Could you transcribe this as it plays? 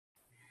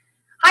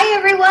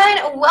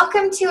everyone.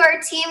 Welcome to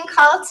our team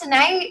call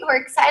tonight. We're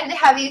excited to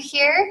have you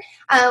here.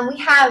 We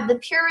have the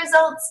Pure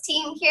Results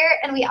team here,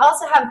 and we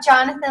also have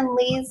Jonathan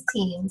Lee's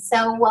team.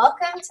 So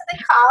welcome to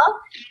the call.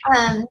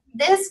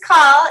 This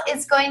call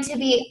is going to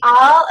be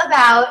all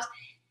about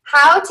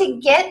how to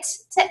get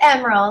to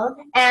Emerald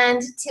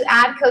and to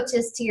add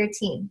coaches to your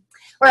team.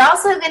 We're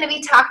also going to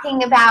be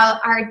talking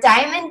about our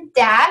Diamond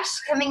Dash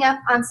coming up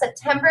on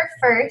September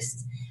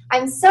 1st.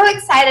 I'm so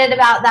excited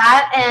about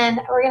that, and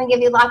we're going to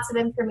give you lots of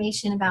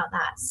information about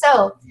that.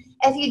 So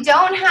if you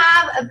don't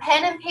have a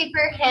pen and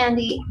paper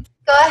handy,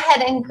 go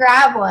ahead and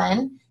grab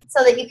one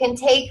so that you can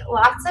take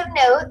lots of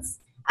notes,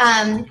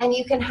 and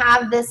you can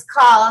have this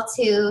call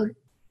to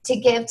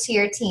give to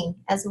your team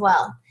as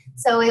well.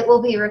 So it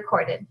will be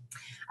recorded.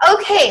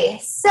 Okay,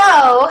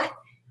 so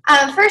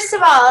first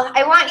of all,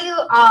 I want you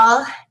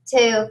all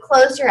to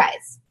close your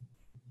eyes.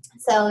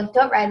 So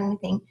don't write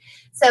anything.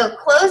 So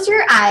close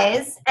your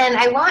eyes, and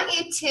I want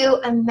you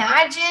to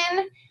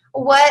imagine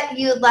what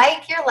you'd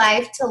like your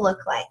life to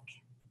look like.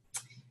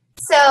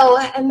 So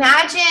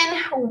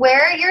imagine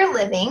where you're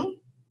living,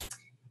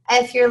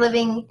 if you're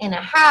living in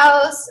a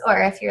house,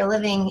 or if you're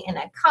living in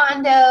a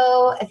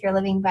condo, if you're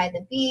living by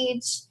the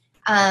beach,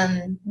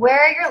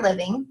 where you're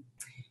living.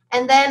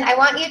 And then I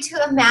want you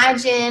to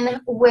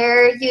imagine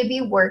where you'd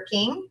be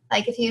working,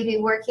 like if you'd be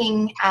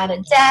working at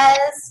a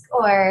desk,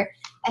 or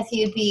if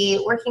you'd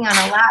be working on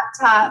a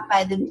laptop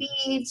by the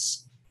beach.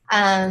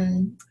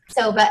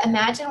 But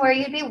imagine where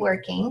you'd be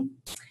working.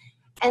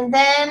 And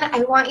then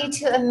I want you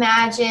to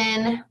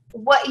imagine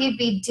what you'd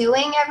be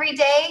doing every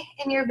day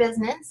in your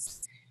business.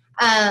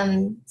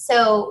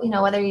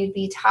 Whether you'd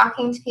be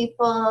talking to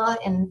people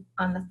on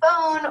the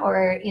phone,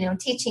 or,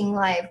 teaching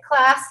live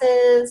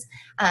classes,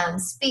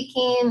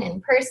 speaking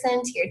in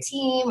person to your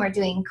team, or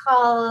doing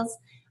calls.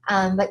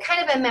 But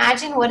kind of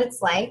imagine what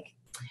it's like.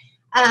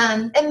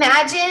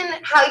 Imagine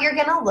how you're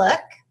going to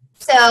look.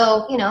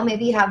 So,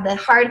 maybe you have the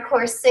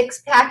hardcore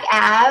six-pack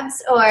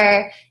abs,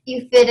 or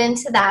you fit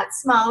into that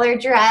smaller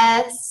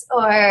dress,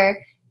 or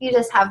you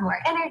just have more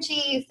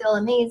energy, you feel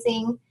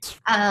amazing.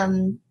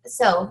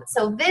 So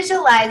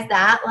visualize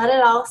that, let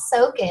it all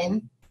soak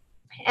in.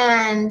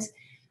 And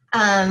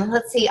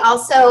let's see,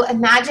 also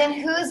imagine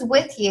who's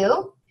with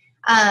you.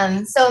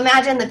 So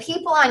imagine the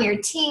people on your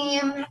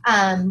team,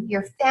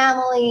 your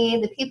family,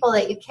 the people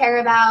that you care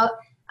about.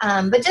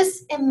 But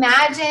just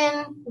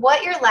imagine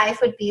what your life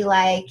would be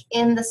like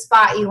in the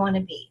spot you want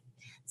to be.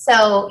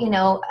 So,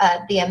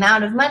 the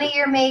amount of money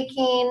you're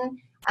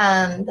making,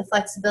 the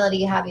flexibility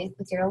you have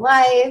with your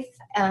life,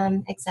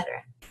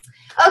 etc.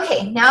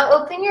 Okay, now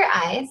open your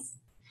eyes.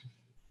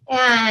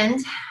 And,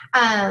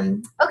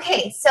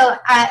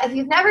 if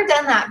you've never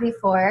done that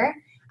before,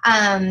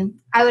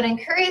 I would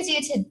encourage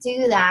you to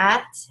do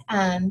that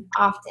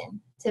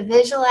often, to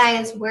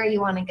visualize where you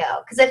want to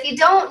go. Because if you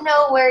don't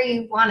know where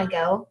you want to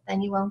go,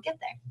 then you won't get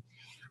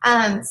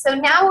there. So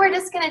now we're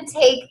just going to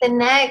take the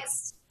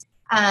next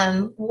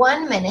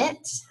 1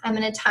 minute. I'm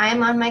going to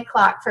time on my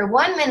clock for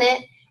 1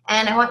 minute,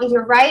 and I want you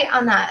to write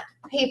on that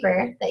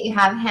paper that you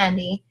have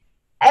handy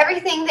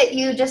everything that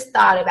you just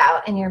thought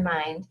about in your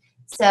mind.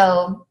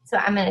 So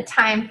I'm going to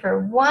time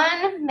for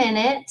 1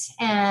 minute,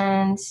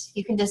 and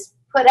you can just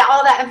put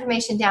all that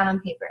information down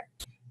on paper.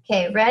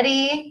 Okay,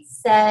 ready,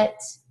 set,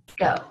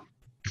 go.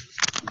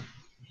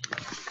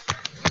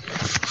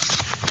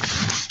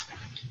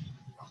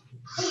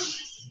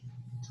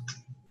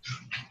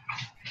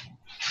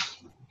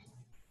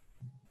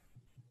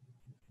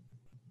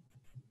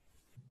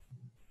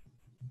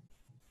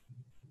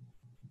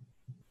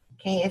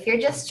 Okay, if you're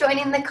just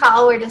joining the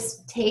call, we're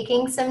just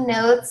taking some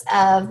notes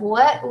of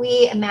what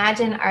we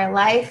imagine our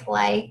life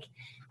like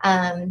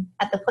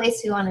at the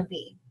place we want to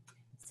be.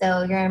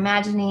 So you're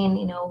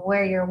imagining,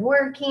 where you're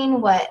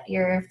working, what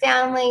your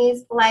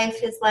family's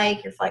life is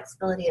like, your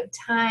flexibility of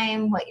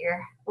time, what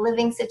your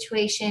living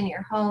situation,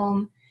 your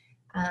home,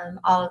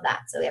 all of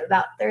that. So we have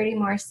about 30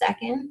 more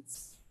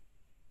seconds.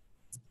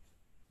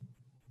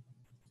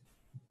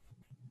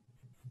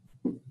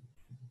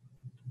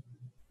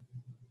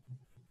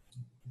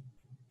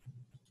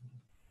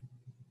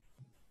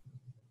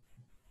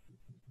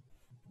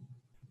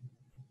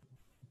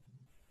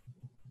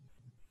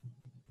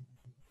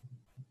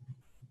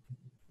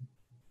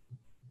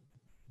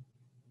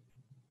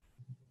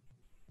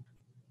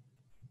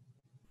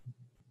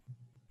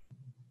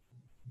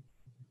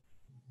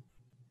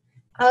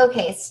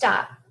 Okay,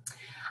 stop.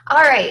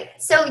 All right,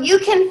 so you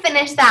can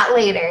finish that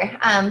later,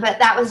 but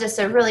that was just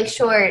a really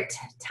short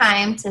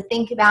time to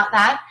think about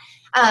that.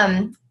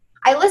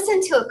 I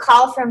listened to a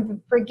call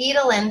from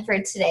Brigitte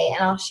Linford today,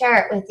 and I'll share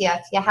it with you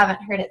if you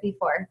haven't heard it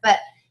before. But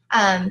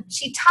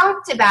she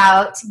talked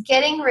about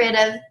getting rid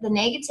of the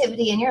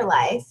negativity in your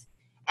life,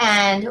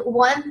 and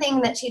one thing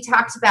that she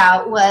talked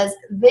about was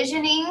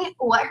visioning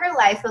what her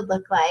life would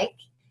look like,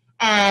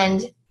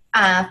 and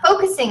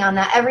focusing on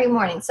that every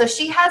morning. So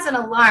she has an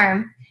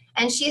alarm,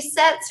 and she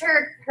sets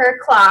her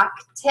clock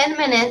 10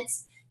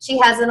 minutes. She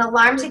has an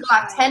alarm to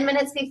clock 10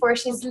 minutes before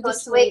she's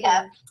supposed to wake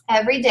up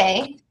every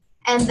day.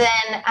 And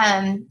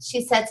then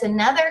she sets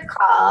another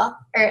call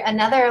or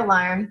another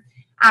alarm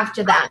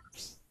after that.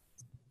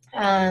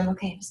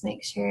 Okay, just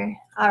make sure.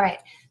 All right.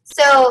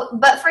 So,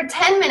 but for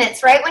 10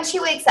 minutes, right when she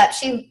wakes up,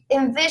 she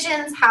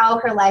envisions how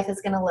her life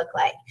is going to look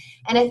like.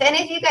 And if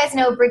any of you guys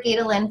know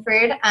Brigida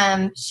Linford,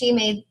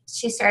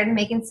 she started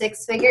making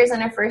 6 figures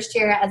in her first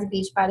year as a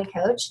Beachbody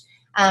coach.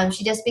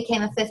 She just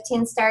became a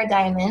 15-star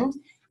diamond.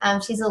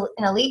 She's an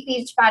elite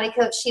Beachbody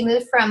coach. She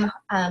moved from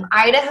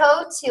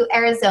Idaho to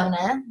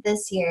Arizona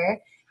this year.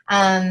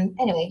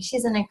 Anyway,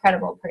 she's an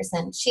incredible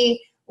person.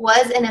 She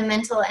was in a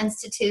mental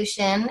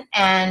institution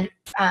and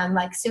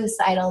like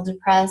suicidal,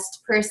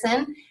 depressed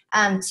person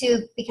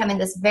to becoming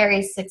this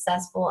very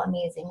successful,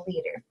 amazing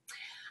leader.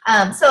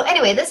 So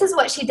anyway, this is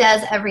what she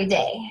does every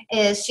day,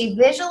 is she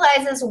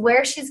visualizes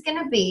where she's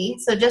going to be.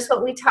 So just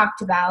what we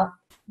talked about,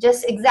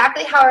 just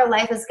exactly how her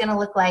life is going to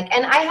look like.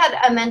 And I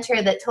had a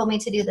mentor that told me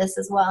to do this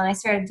as well, and I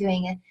started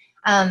doing it.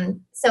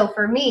 So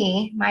for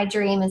me, my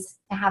dream is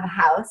to have a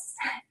house.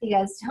 If you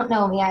guys don't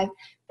know me, I've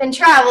been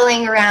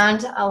traveling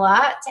around a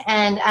lot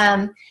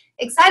and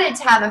excited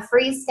to have a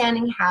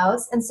freestanding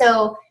house. And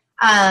so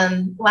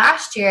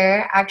last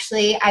year,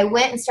 actually, I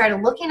went and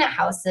started looking at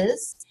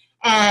houses,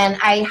 and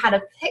I had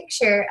a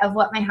picture of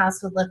what my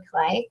house would look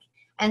like.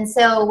 And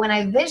so when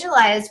I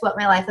visualized what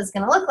my life was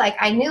going to look like,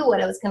 I knew what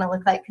it was going to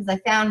look like because I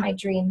found my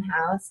dream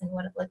house and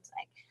what it looked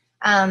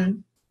like.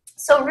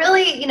 So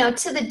really, you know,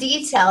 to the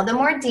detail, the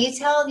more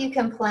detailed you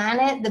can plan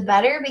it, the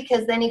better,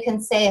 because then you can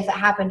say if it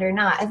happened or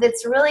not. If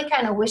it's really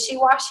kind of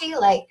wishy-washy,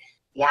 like,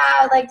 yeah,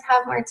 I'd like to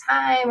have more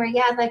time, or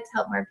yeah, I'd like to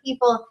help more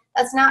people,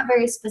 that's not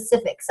very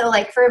specific. So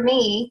like for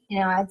me, you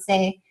know, I'd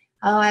say,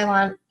 oh, I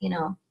want, you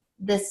know,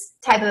 this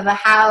type of a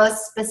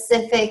house,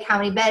 specific, how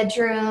many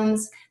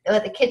bedrooms,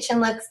 what the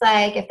kitchen looks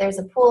like, if there's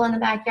a pool in the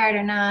backyard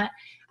or not.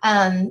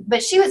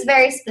 But she was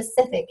very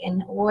specific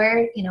in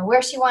where, you know,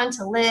 where she wanted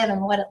to live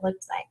and what it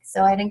looked like.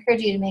 So I'd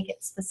encourage you to make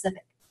it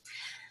specific.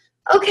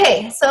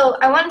 Okay, so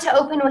I wanted to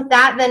open with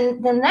that.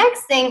 Then the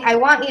next thing I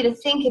want you to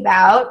think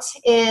about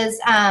is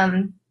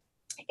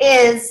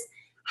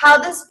how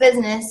this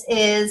business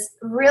is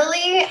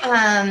really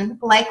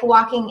like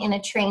walking in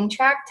a train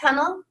track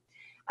tunnel.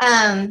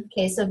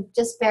 Okay, so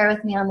just bear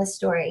with me on this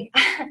story.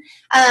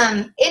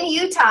 In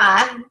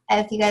Utah,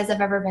 if you guys have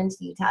ever been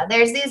to Utah,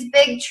 there's these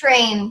big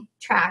train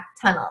track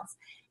tunnels.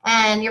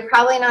 And you're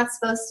probably not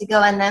supposed to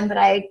go in them, but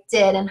I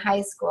did in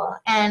high school.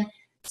 And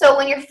so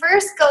when you're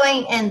first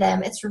going in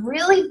them, it's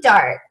really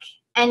dark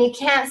and you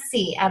can't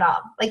see at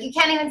all. Like you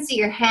can't even see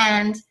your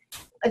hand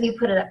if you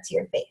put it up to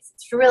your face.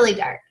 It's really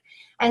dark.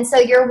 And so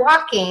you're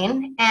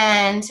walking,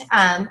 and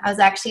I was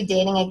actually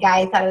dating a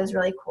guy who thought it was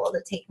really cool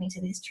to take me to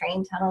these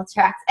train tunnel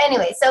tracks.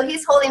 Anyway, so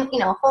he's holding, you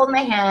know, hold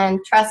my hand,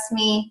 trust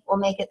me, we'll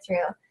make it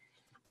through.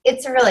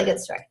 It's a really good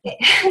story. Okay.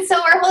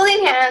 So we're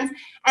holding hands,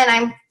 and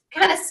I'm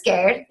kind of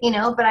scared, you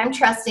know, but I'm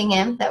trusting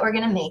him that we're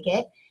going to make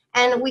it.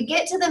 And we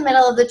get to the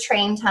middle of the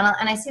train tunnel,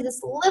 and I see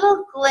this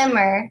little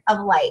glimmer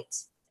of light,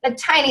 a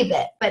tiny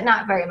bit, but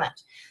not very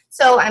much.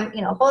 So I'm,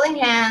 you know, holding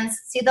hands,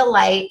 see the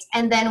light,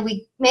 and then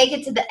we make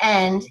it to the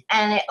end,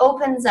 and it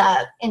opens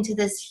up into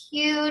this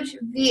huge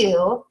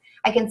view.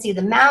 I can see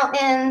the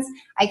mountains.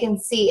 I can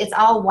see it's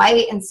all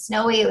white and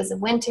snowy. It was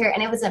winter,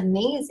 and it was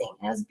amazing.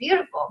 It was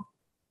beautiful.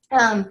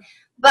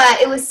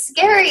 But it was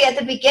scary at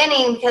the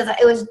beginning because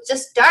it was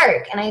just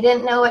dark, and I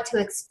didn't know what to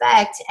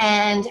expect.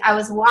 And I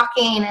was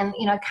walking, and,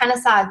 you know, I kind of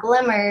saw a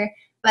glimmer,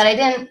 but I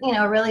didn't, you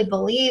know, really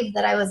believe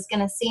that I was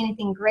going to see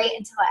anything great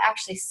until I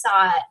actually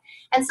saw it.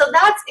 And so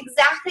that's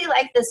exactly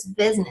like this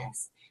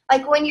business.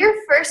 Like when you're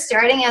first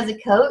starting as a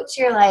coach,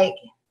 you're like,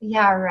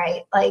 yeah,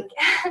 right. Like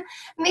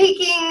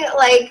making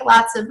like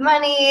lots of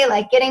money,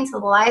 like getting to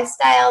the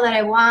lifestyle that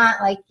I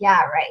want. Like,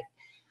 yeah,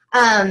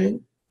 right.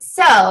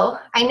 So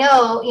I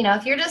know, you know,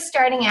 if you're just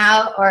starting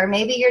out, or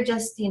maybe you're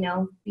just, you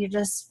know, you're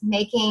just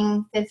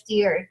making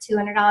 $50 or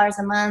 $200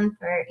 a month,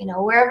 or, you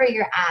know, wherever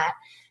you're at,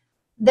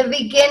 the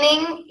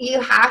beginning, you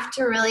have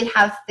to really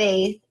have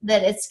faith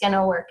that it's going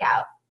to work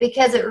out,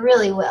 because it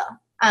really will,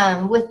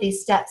 with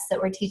these steps that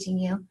we're teaching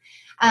you.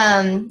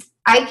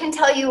 I can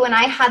tell you when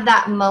I had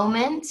that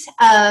moment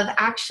of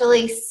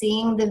actually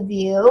seeing the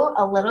view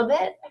a little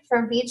bit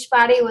from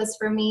Beachbody was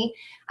for me.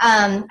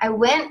 I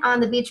went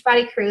on the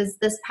Beachbody cruise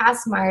this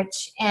past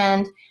March,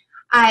 and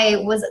I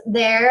was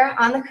there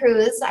on the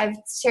cruise. I've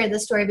shared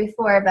this story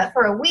before, but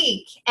for a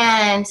week,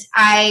 and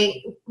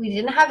we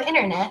didn't have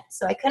internet,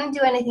 so I couldn't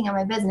do anything on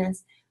my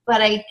business.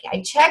 But I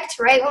checked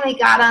right when we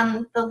got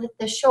on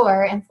the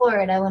shore in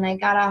Florida, when I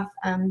got off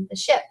the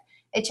ship.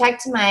 I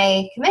checked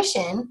my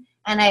commission,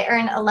 and I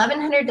earned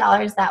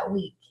 $1,100 that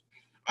week.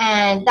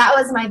 And that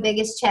was my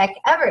biggest check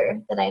ever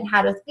that I'd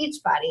had with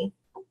Beachbody.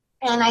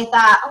 And I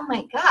thought, oh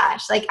my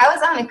gosh, like I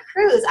was on a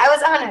cruise, I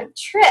was on a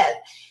trip,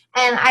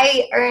 and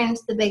I earned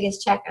the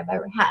biggest check I've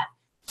ever had.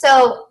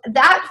 So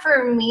that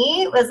for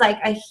me was like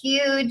a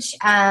huge,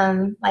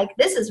 like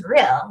this is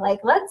real, like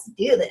let's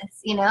do this,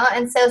 you know?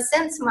 And so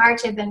since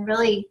March, I've been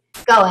really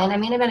going. I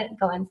mean, I've been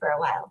going for a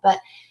while, but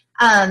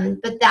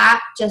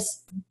that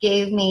just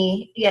gave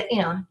me,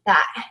 you know,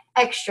 that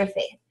extra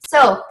faith.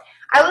 So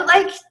I would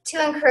like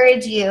to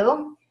encourage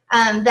you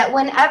that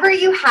whenever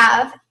you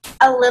have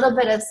a little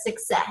bit of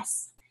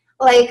success,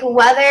 like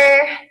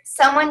whether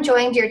someone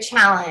joined your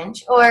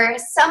challenge or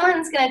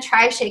someone's going to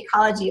try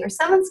Shakeology or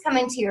someone's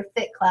coming to your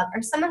fit club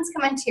or someone's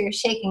coming to your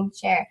shaking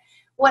chair,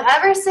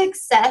 whatever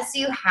success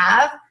you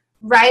have,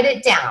 write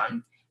it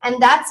down. And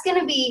that's going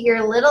to be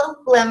your little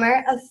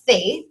glimmer of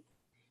faith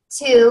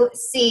to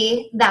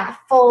see that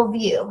full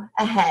view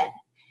ahead.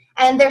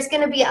 And there's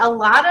going to be a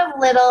lot of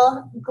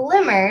little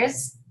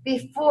glimmers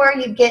before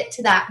you get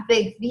to that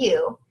big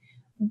view.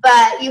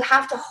 But you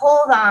have to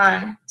hold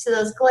on to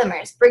those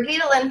glimmers.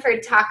 Brigitte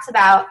Linford talks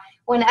about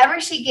whenever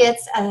she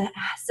gets a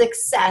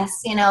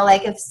success,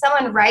 like if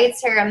someone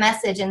writes her a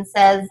message and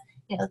says,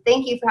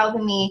 thank you for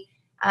helping me,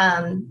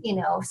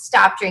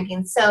 stop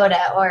drinking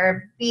soda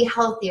or be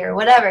healthy or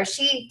whatever,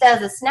 she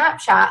does a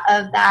snapshot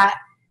of that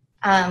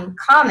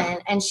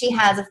comment, and she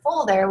has a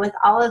folder with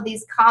all of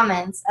these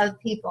comments of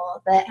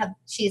people that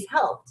she's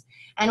helped.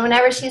 And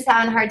whenever she's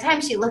having a hard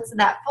time, she looks at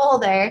that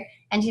folder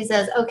and she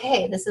says,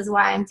 okay, this is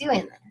why I'm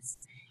doing this.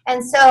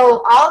 And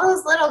so all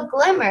those little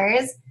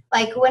glimmers,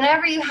 like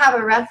whenever you have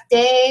a rough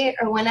day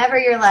or whenever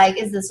you're like,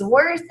 is this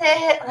worth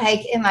it?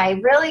 Like, am I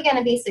really going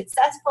to be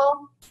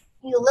successful?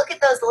 You look at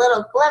those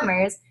little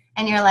glimmers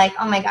and you're like,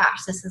 oh my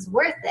gosh, this is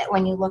worth it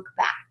when you look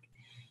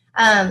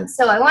back.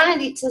 So I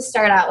wanted to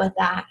start out with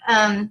that.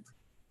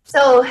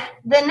 So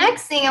the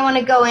next thing I want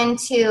to go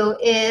into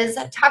is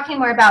talking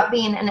more about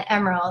being an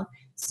emerald.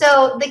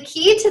 So the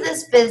key to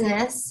this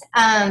business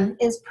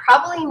is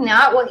probably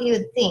not what you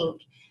would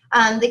think.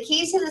 The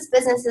key to this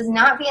business is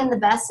not being the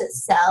best at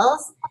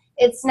sales.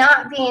 It's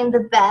not being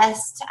the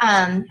best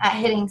at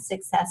hitting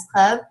Success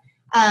Club.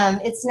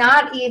 It's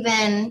not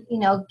even,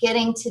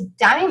 getting to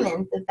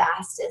diamond the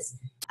fastest.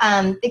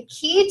 The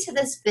key to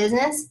this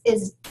business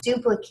is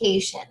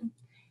duplication.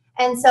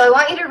 And so I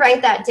want you to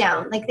write that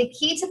down. Like, the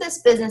key to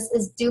this business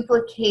is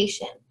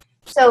duplication.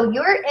 So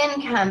your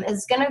income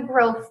is going to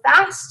grow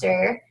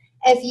faster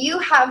if you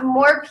have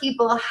more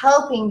people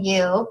helping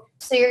you.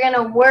 So you're going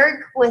to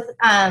work with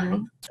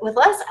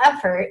less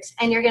effort,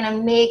 and you're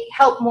going to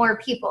help more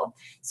people.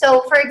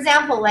 So for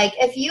example, like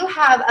if you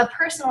have a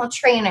personal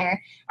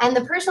trainer, and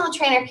the personal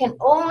trainer can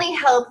only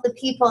help the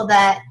people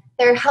that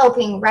they're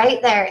helping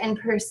right there in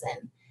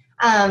person.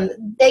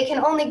 They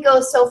can only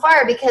go so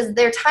far because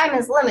their time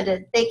is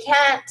limited. They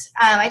can't,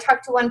 I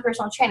talked to one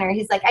personal trainer.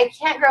 He's like, I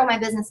can't grow my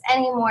business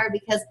anymore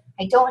because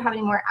I don't have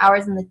any more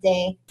hours in the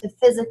day to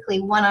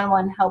physically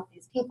one-on-one help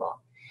these people.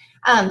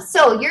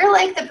 So you're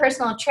like the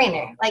personal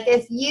trainer. Like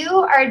if you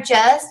are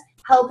just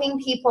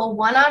helping people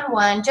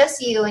one-on-one,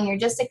 just you, and you're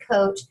just a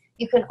coach,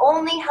 you can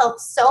only help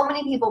so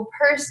many people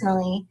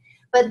personally.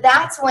 But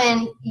that's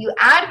when you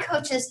add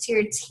coaches to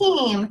your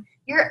team,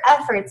 your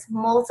efforts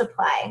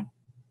multiply.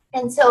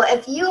 And so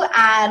if you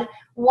add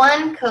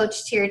one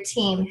coach to your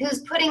team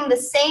who's putting the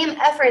same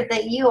effort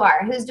that you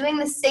are, who's doing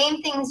the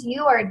same things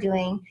you are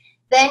doing,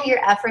 then your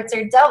efforts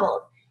are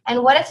doubled.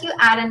 And what if you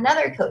add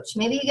another coach?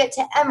 Maybe you get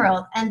to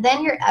Emerald, and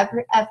then your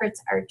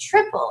efforts are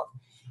tripled.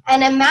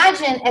 And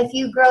imagine if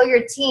you grow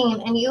your team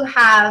and you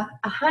have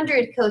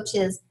 100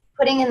 coaches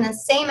putting in the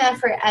same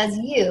effort as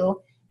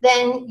you,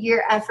 then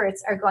your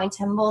efforts are going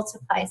to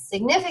multiply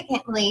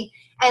significantly.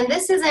 And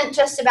this isn't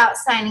just about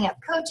signing up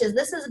coaches.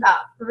 This is about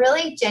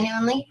really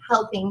genuinely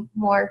helping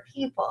more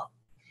people.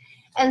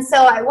 And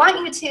so I want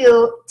you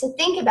to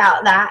think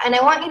about that, and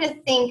I want you to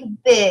think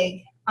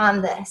big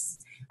on this.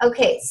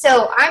 Okay,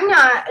 so I'm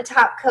not a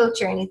top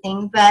coach or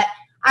anything, but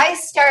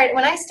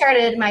when I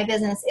started my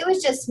business, it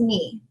was just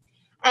me.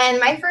 And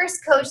my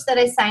first coach that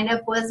I signed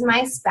up was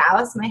my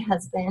spouse, my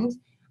husband.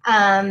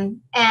 And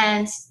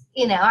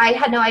I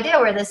had no idea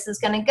where this was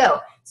going to go.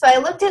 So I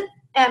looked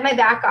at my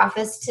back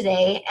office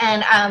today,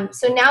 and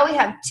so now we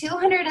have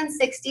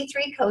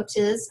 263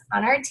 coaches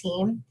on our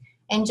team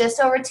in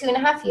just over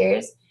 2.5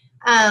 years.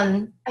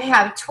 I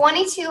have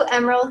 22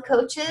 Emerald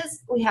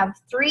coaches, we have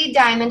 3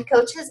 Diamond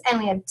coaches, and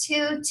we have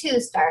 2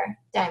 2-star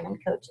Diamond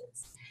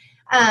coaches.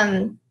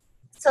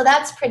 So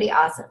that's pretty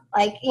awesome.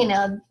 Like,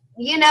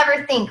 you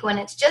never think when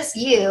it's just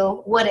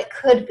you what it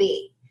could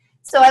be.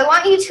 So I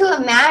want you to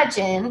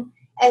imagine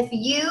if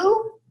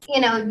you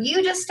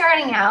just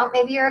starting out,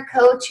 maybe you're a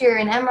coach, you're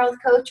an Emerald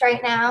coach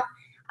right now,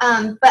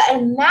 but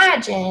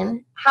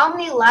imagine how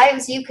many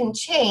lives you can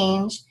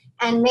change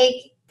and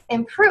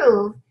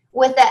improve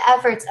with the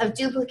efforts of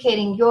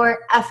duplicating your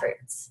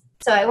efforts.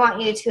 So I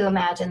want you to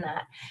imagine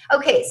that.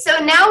 Okay,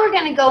 so now we're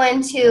going to go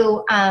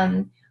into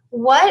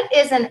what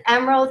is an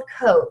Emerald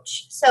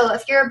coach. So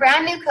if you're a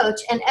brand new coach,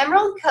 an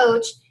Emerald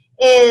coach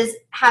is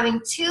having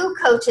 2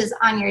 coaches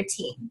on your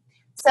team.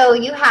 So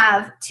you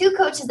have 2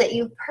 coaches that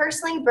you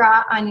personally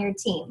brought on your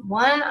team,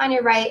 one on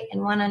your right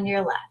and one on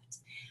your left.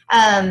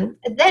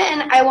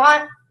 Then I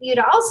want you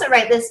to also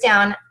write this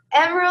down.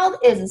 Emerald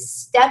is a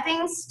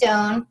stepping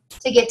stone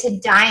to get to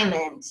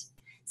Diamond.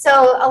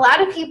 So a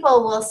lot of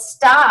people will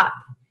stop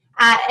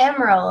at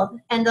Emerald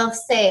and they'll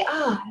say,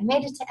 oh, I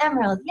made it to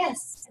Emerald.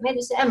 Yes, I made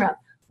it to Emerald.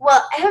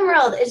 Well,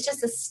 Emerald is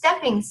just a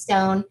stepping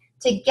stone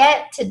to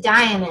get to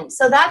diamond.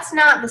 So that's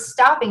not the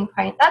stopping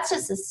point. That's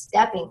just a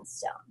stepping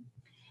stone.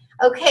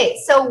 Okay,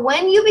 so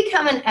when you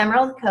become an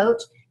Emerald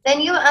coach, then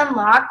you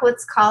unlock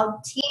what's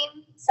called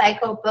team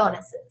cycle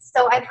bonuses.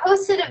 So I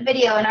posted a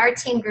video in our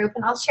team group,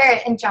 and I'll share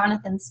it in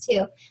Jonathan's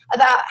too,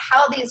 about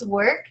how these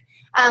work.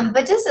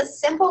 But just a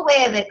simple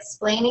way of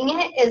explaining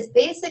it is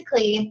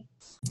basically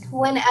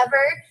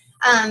whenever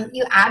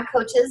you add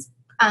coaches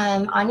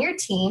on your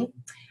team,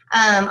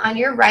 on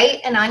your right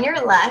and on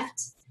your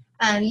left,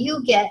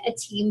 you get a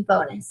team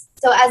bonus.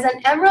 So as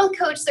an Emerald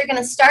coach, they're going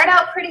to start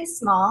out pretty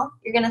small.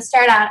 You're going to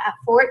start out at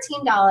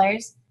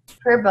 $14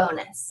 per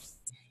bonus.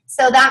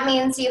 So that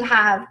means you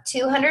have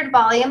 200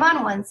 volume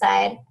on one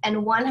side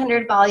and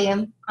 100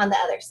 volume on the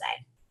other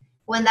side.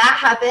 When that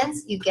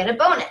happens, you get a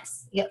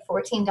bonus. You get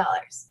 $14.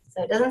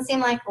 So it doesn't seem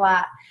like a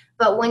lot.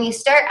 But when you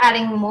start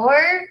adding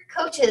more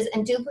coaches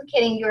and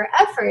duplicating your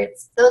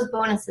efforts, those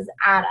bonuses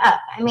add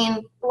up. I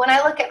mean, when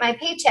I look at my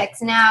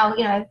paychecks now,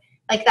 you know,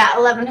 like that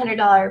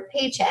 $1,100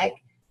 paycheck,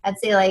 I'd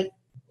say like,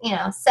 you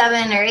know,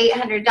 $700 or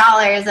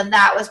 $800 of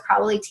that was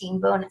probably team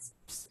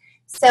bonuses.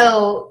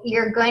 So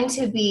you're going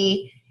to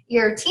be,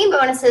 your team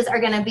bonuses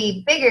are going to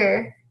be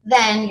bigger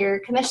than your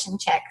commission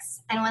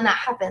checks. And when that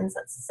happens,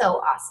 that's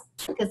so awesome,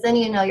 because then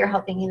you know you're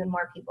helping even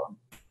more people.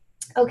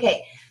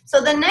 Okay,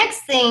 so the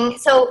next thing,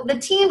 so the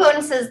team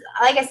bonuses,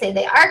 like I say,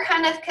 they are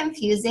kind of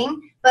confusing,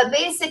 but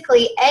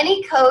basically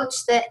any coach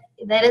that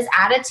is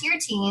added to your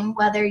team,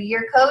 whether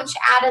your coach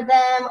added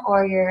them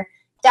or your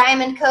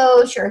diamond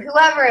coach or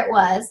whoever it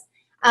was,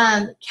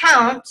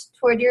 count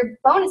toward your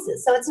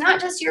bonuses. So it's not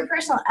just your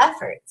personal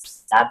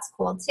efforts. That's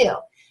cool too.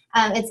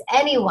 It's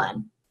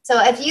anyone.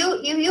 So if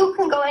you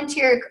can go into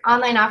your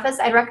online office,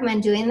 I'd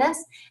recommend doing this,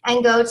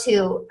 and go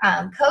to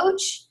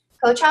Coach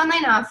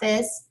Online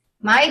Office,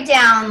 My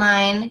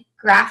Downline,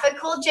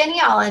 Graphical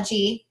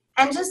Genealogy,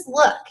 and just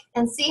look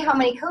and see how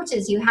many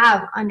coaches you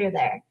have under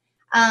there.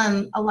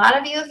 A lot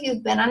of you, if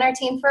you've been on our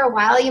team for a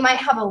while, you might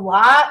have a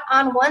lot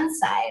on one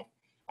side.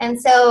 And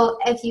so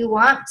if you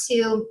want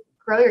to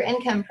grow your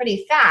income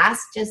pretty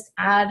fast, just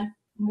add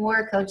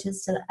more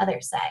coaches to the other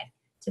side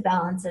to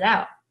balance it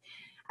out.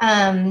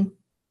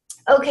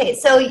 Okay,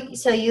 so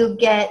you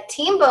get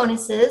team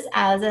bonuses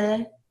as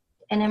an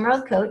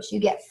Emerald coach. You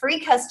get free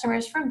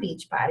customers from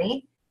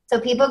Beachbody. So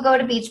people go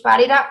to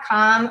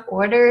beachbody.com,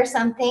 order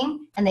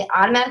something, and they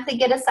automatically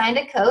get assigned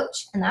a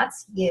coach, and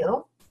that's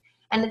you.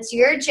 And it's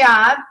your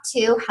job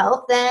to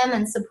help them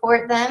and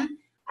support them.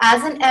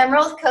 As an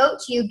Emerald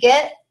coach, you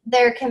get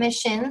their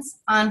commissions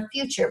on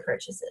future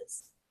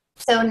purchases.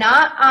 So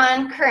not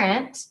on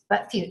current,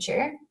 but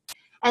future.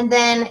 And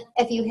then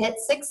if you hit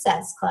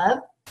Success Club,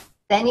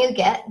 then you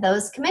get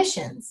those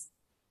commissions.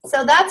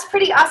 So that's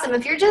pretty awesome.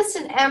 If you're just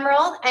an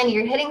Emerald and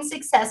you're hitting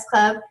Success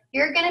Club,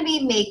 you're going to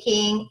be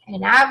making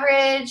an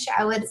average,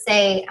 I would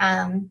say,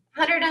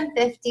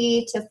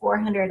 150 to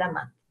 400 a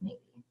month, maybe.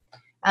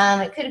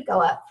 It could go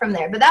up from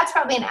there, but that's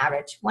probably an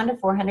average, 1 to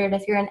 400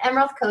 if you're an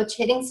Emerald coach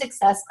hitting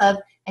Success Club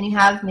and you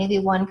have maybe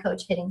one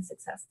coach hitting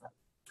Success Club.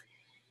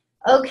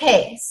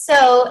 Okay,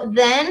 so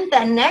then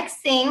the next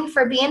thing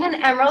for being an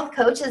Emerald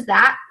coach is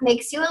that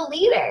makes you a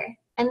leader.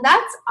 And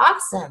that's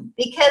awesome,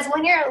 because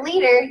when you're a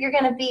leader, you're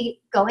going to be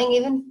going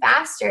even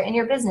faster in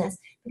your business.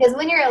 Because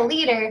when you're a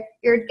leader,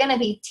 you're going to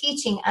be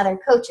teaching other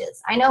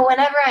coaches. I know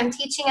whenever I'm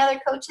teaching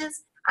other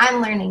coaches,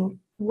 I'm learning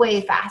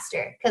way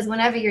faster. Because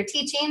whenever you're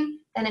teaching,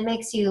 then it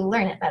makes you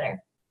learn it better.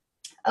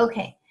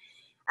 Okay,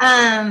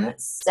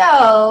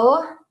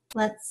 so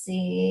let's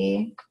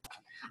see.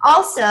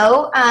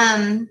 Also,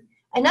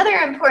 another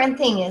important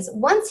thing is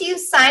once you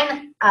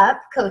sign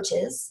up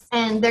coaches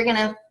and they're going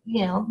to,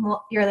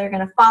 they're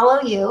going to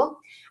follow you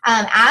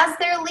as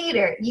their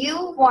leader,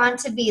 you want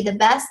to be the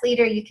best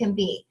leader you can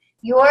be.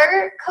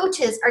 Your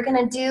coaches are going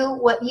to do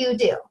what you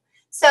do.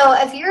 So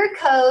if you're a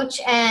coach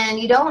and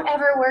you don't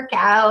ever work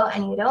out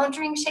and you don't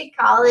drink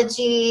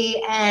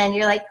Shakeology and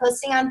you're like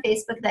posting on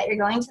Facebook that you're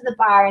going to the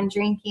bar and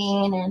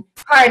drinking and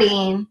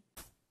partying,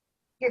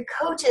 your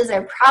coaches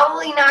are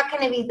probably not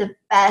going to be the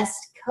best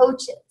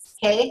coaches,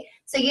 okay?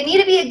 So you need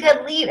to be a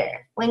good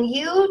leader. When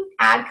you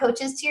add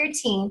coaches to your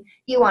team,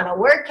 you want to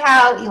work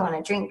out, you want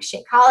to drink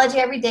Shakeology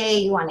every day,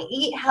 you want to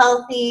eat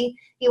healthy,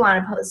 you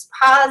want to post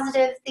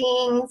positive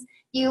things,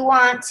 you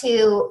want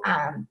to,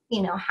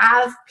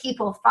 have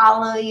people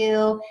follow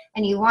you,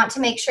 and you want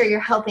to make sure you're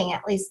helping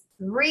at least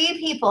 3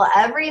 people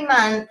every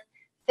month,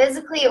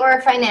 physically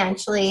or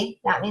financially.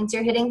 That means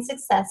you're hitting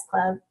Success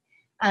Club.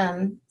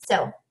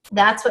 So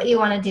that's what you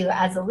want to do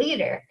as a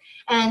leader.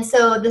 And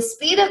so the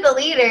speed of the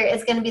leader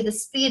is going to be the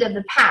speed of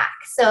the pack.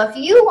 So if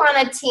you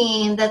want a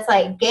team that's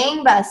like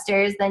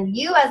gangbusters, then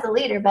you as a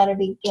leader better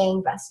be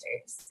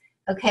gangbusters.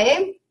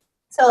 Okay?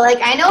 So like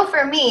I know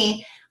for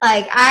me,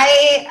 like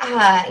I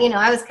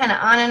was kind of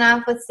on and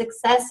off with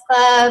Success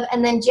Club.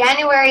 And then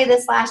January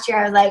this last year,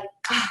 I was like,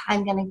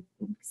 I'm going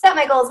to set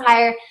my goals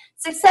higher.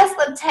 Success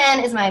Club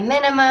 10 is my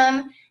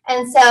minimum.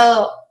 And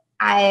so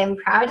I am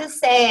proud to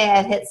say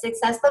I've hit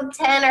Success Club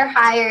 10 or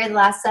higher the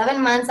last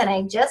 7 months, and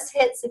I just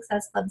hit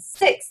Success Club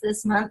 6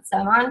 this month, so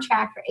I'm on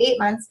track for 8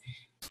 months.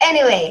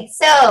 Anyway,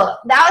 so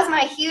that was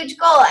my huge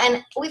goal.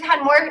 And we've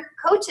had more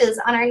coaches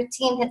on our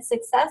Team Hit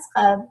Success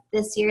Club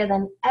this year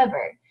than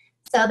ever.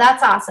 So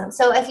that's awesome.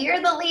 So if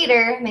you're the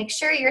leader, make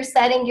sure you're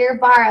setting your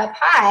bar up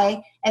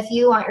high if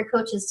you want your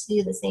coaches to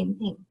do the same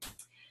thing.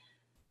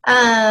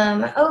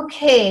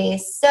 Okay,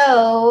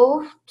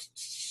 so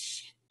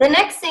the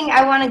next thing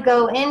I want to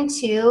go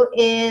into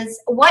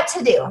is what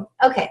to do.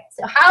 Okay,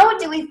 so how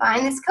do we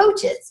find these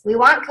coaches? We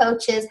want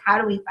coaches. How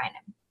do we find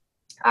them?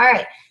 All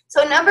right,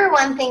 so number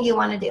one thing you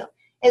want to do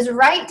is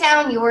write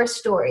down your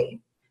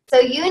story. So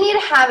you need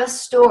to have a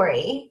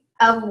story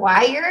of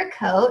why you're a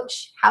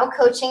coach, how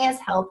coaching has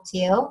helped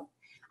you.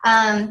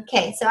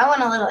 Okay, so I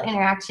want a little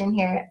interaction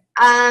here.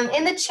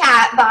 In the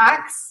chat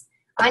box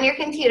on your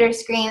computer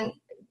screen,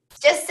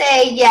 just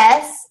say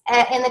yes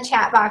in the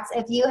chat box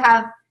if you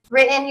have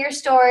written your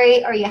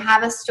story or you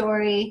have a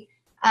story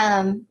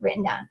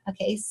written down.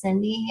 Okay,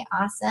 Cindy,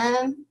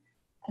 awesome.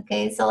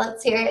 Okay, so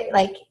let's hear it,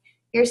 like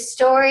your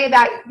story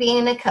about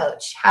being a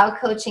coach, how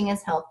coaching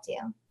has helped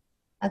you.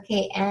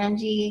 Okay,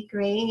 Angie,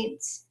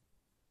 great.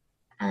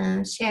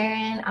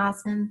 Sharon,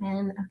 awesome.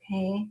 Ben,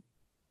 okay.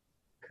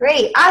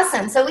 Great,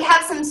 awesome. So we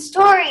have some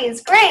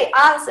stories. Great,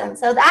 awesome.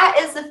 So that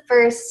is the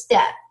first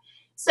step.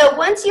 So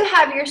once you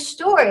have your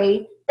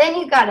story, then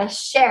you got to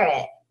share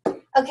it.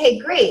 Okay,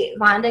 great,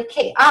 Vonda.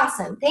 Okay,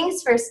 awesome.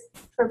 Thanks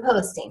for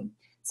posting.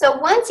 So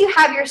once you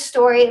have your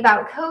story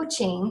about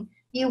coaching,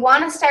 you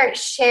want to start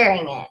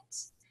sharing it.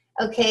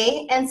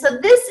 Okay, and so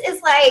this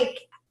is like,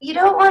 you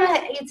don't want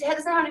to, it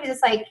doesn't have to be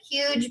this like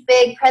huge,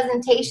 big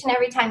presentation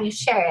every time you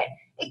share it.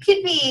 It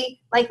could be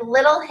like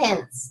little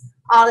hints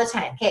all the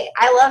time. Okay,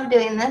 I love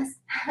doing this.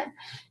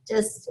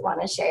 Just want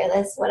to share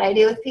this, what I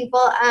do with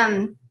people.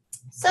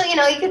 So, you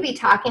know, you could be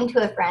talking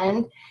to a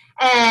friend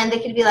and they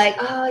could be like,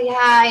 oh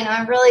yeah, you know,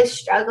 I'm really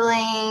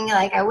struggling.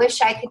 Like, I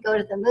wish I could go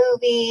to the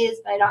movies,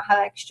 but I don't have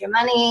extra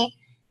money.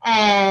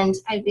 And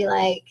I'd be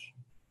like,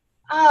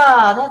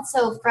 oh, that's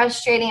so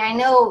frustrating. I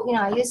know, you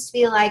know, I used to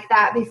be like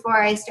that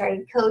before I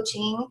started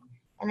coaching.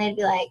 And they'd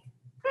be like,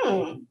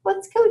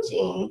 what's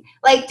coaching?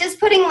 Like, just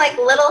putting like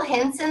little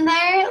hints in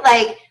there.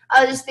 Like,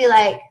 I'll just be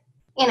like,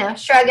 you know,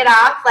 shrug it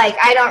off. Like,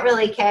 I don't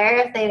really care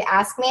if they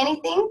ask me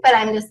anything, but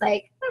I'm just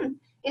like,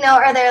 you know,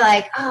 or they're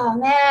like, oh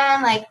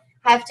man, like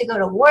I have to go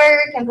to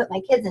work and put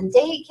my kids in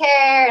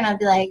daycare. And I'd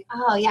be like,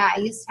 oh yeah, I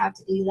used to have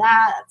to do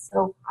that. That's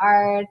so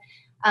hard.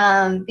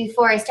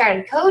 Before I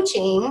started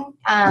coaching.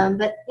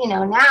 But you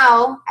know,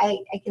 now I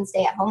can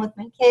stay at home with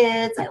my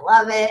kids. I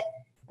love it.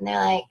 And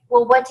they're like,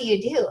 well, what do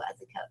you do as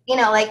a coach? You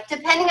know, like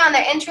depending on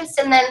their interest.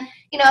 And then,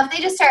 you know, if they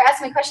just start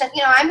asking me questions,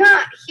 you know, I'm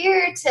not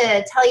here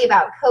to tell you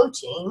about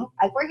coaching.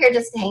 Like, we're here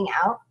just to hang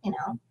out, you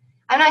know.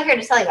 I'm not here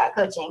to tell you about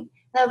coaching. And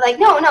they'll be like,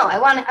 no, I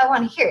want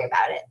to hear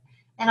about it.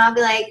 And I'll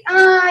be like,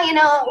 you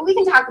know, we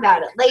can talk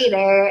about it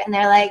later. And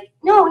they're like,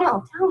 no,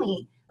 tell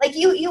me. Like,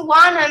 you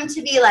want them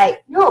to be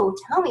like, no,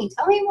 tell me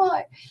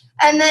more.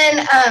 And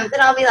then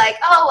I'll be like,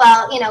 oh,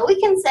 well, you know,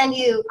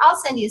 I'll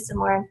send you some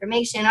more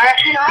information. Or,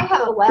 you know, I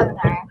have a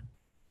webinar.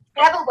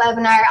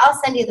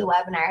 I'll send you the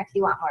webinar if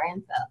you want more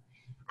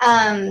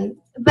info.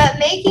 But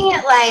making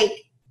it like,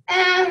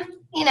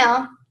 you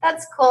know,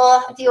 that's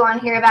cool. Do you want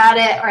to hear about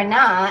it or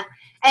not?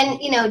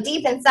 And, you know,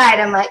 deep inside,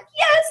 I'm like,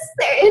 yes,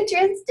 they're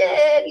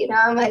interested. You know,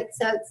 I'm like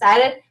so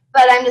excited.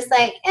 But I'm just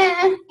like,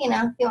 you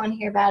know, if you want to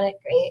hear about it,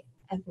 great.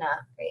 If not,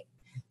 great.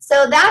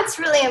 So that's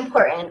really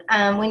important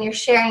when you're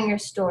sharing your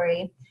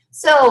story.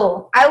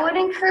 So I would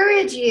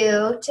encourage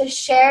you to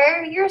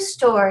share your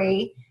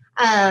story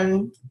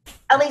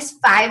at least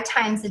 5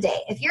 times a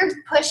day. If you're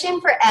pushing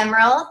for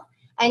Emerald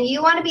and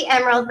you want to be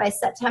Emerald by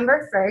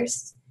September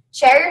 1st,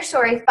 share your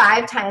story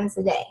 5 times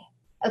a day.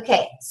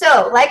 Okay,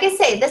 so like I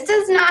say, this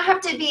does not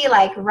have to be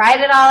like write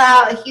it all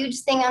out, a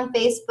huge thing on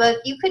Facebook.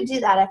 You could do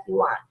that if you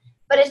want.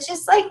 But it's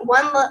just like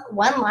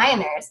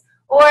one-liners.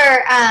 Or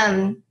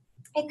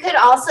it could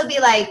also be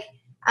like,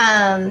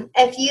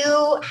 if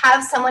you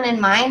have someone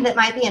in mind that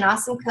might be an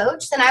awesome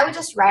coach, then I would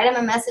just write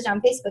them a message on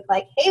Facebook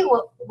like, hey,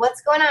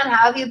 what's going on?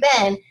 How have you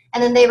been?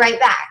 And then they write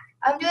back,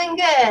 I'm doing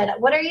good.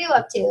 What are you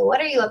up to? What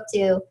are you up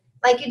to?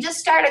 Like, you just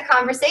start a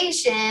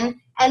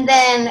conversation, and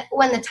then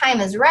when the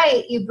time is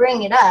right, you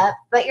bring it up,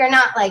 but you're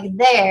not like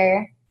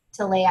there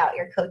to lay out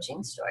your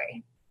coaching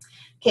story.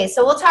 Okay,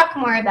 so we'll talk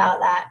more about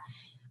that.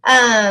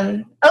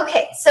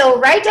 Okay, so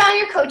write down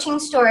your coaching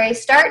story,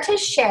 start to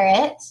share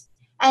it,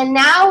 and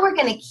now we're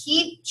going to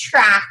keep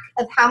track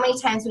of how many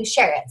times we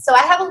share it. So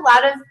I have a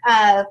lot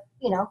of,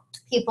 you know,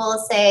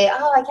 people say,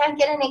 oh, I can't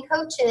get any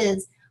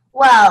coaches.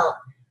 Well,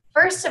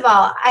 first of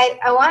all, I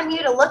want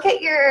you to look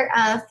at your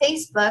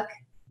Facebook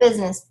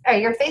business or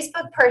your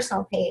Facebook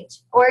personal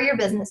page or your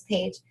business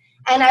page.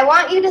 And I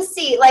want you to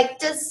see, like,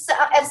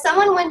 if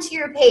someone went to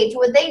your page,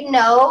 would they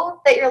know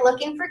that you're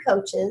looking for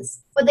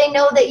coaches? Would they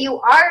know that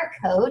you are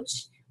a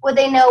coach? Would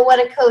they know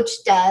what a coach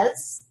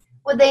does?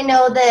 Would they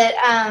know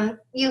that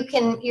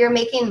you're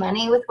making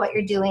money with what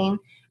you're doing?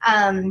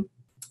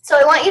 So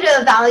I want you to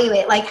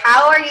evaluate, like,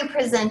 how are you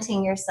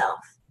presenting yourself?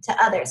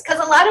 to others. Because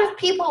a lot of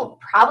people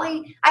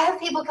I have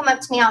people come up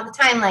to me all the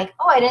time like,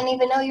 oh, I didn't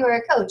even know you were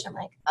a coach. I'm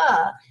like,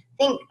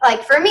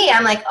 like for me,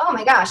 I'm like, oh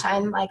my gosh,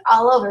 I'm like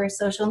all over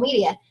social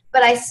media.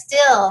 But I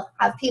still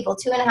have people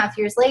 2.5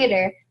 years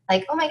later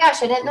like, oh my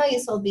gosh, I didn't know you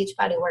sold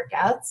Beachbody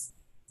workouts.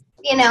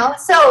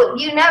 So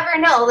you never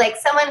know. Like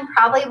someone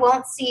probably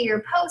won't see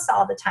your posts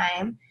all the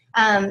time.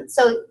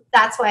 So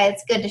that's why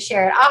it's good to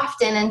share it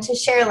often and to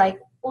share like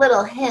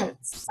little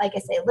hints, like I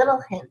say, little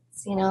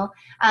hints,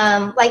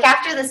 like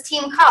after this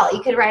team call,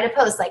 you could write a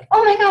post like,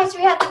 oh my gosh,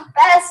 we had the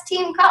best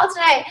team call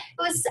tonight.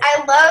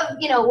 I love,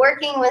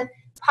 working with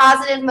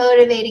positive,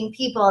 motivating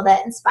people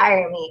that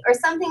inspire me or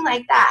something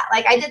like that.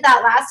 Like I did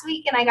that last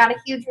week and I got a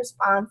huge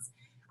response.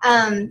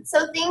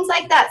 So things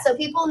like that. So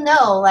people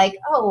know like,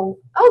 oh,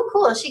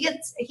 cool.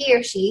 He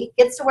or she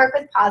gets to work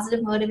with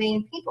positive,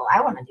 motivating people.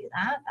 I want to do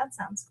that. That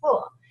sounds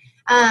cool.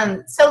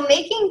 So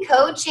making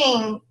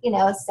coaching,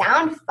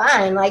 sound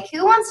fun. Like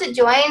who wants to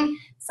join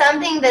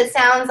something that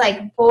sounds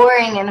like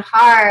boring and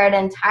hard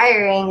and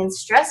tiring and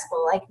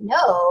stressful? Like,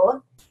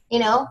 no,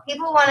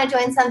 people want to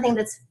join something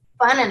that's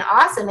fun and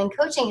awesome, and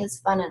coaching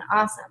is fun and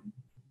awesome.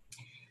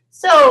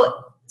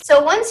 So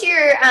once you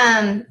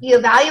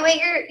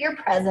evaluate your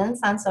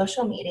presence on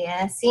social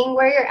media, seeing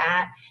where you're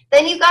at,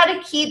 then you got to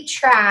keep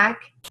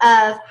track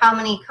of how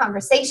many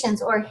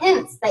conversations or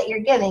hints that you're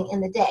giving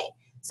in the day.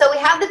 So we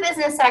have the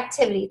business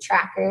activity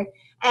tracker,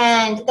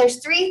 and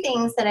there's 3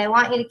 things that I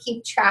want you to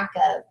keep track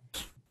of.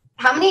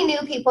 How many new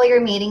people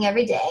you're meeting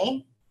every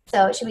day,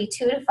 so it should be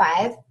 2 to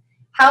 5.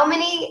 How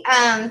many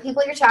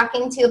people you're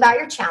talking to about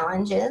your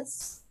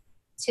challenges,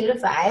 2 to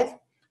 5.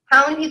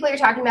 How many people you're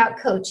talking about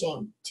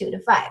coaching, 2 to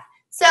 5.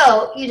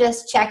 So you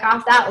just check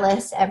off that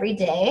list every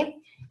day.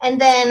 And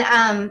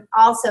then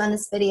also in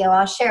this video,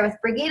 I'll share with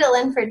Brigitte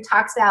Linford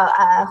talks about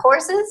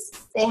horses.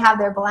 They have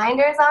their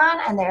blinders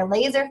on and they're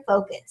laser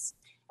focused.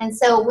 And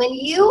so when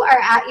you are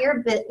at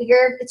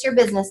it's your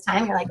business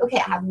time, you're like, okay,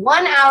 I have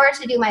 1 hour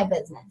to do my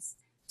business.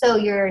 So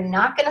you're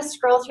not going to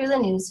scroll through the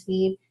news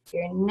feed.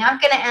 You're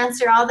not going to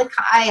answer all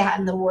I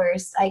am the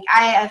worst. Like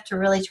I have to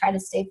really try to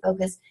stay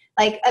focused.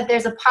 Like if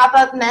there's a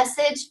pop-up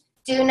message,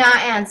 do not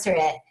answer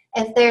it.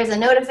 If there's a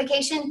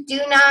notification,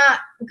 do not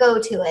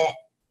go to it.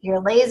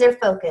 You're laser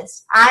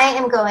focused. I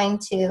am going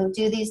to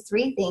do these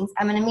 3 things.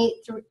 I'm going to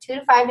meet 2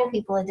 to 5 new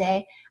people a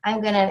day.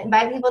 I'm going to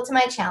invite people to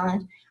my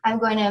challenge. I'm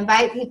going to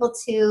invite people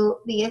to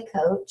be a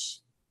coach,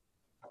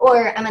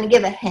 or I'm going to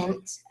give a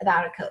hint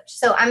about a coach.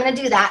 So I'm going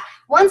to do that.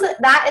 Once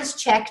that is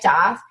checked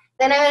off,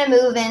 then I'm going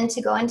to move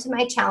into go into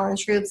my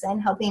challenge groups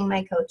and helping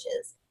my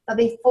coaches. But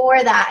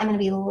before that, I'm going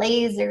to be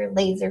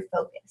laser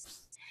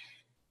focused.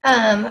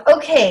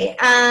 Okay.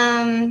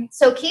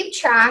 So keep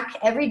track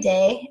every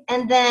day.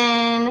 And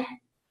then,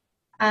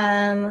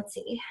 let's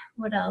see,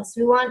 what else?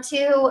 We want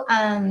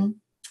to,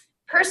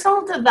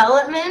 personal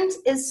development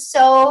is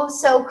so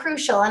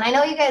crucial. And I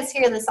know you guys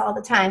hear this all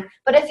the time,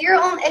 but if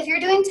you're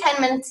doing 10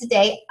 minutes a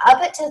day,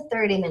 up it to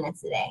 30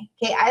 minutes a day.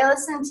 Okay. I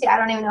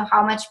don't even know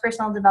how much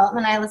personal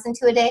development I listen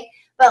to a day,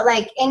 but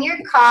like in your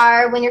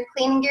car, when you're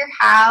cleaning your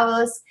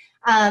house,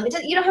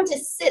 you don't have to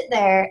sit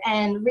there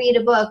and read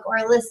a book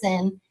or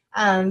listen.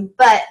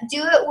 But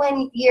do it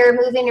when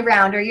you're moving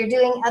around or you're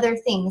doing other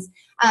things.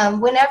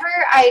 Whenever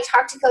I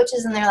talk to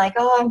coaches and they're like,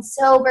 oh, I'm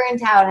so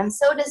burnt out, I'm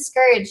so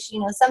discouraged,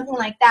 something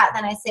like that,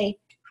 then I say,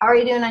 how are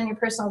you doing on your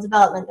personal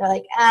development? They're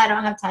like, I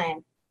don't have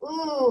time.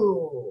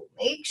 Ooh,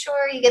 make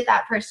sure you get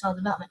that personal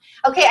development.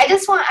 Okay, I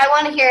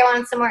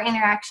want some more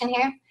interaction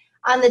here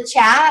on the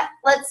chat.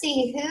 Let's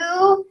see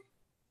who.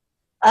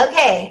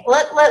 Okay,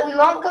 we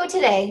won't go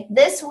today.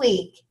 This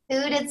week,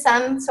 who did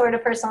some sort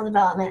of personal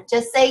development?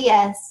 Just say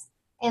yes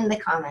in the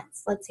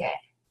comments. Let's hear it.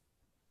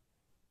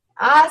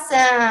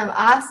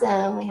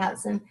 Awesome. We have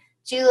some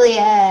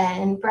Julia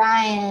and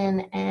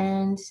Brian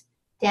and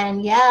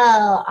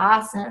Danielle.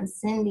 Awesome.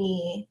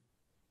 Cindy,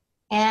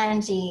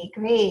 Angie,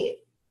 great.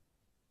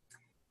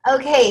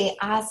 Okay,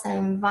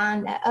 awesome.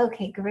 Vonda.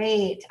 Okay,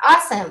 great.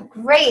 Awesome.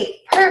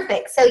 Great.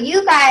 Perfect. So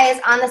you guys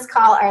on this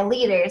call are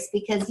leaders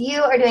because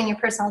you are doing your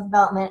personal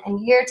development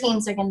and your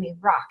teams are going to be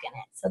rocking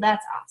it. So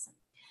that's awesome.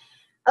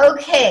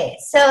 Okay,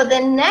 so the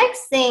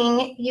next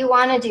thing you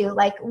want to do,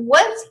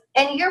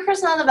 and your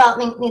personal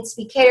development needs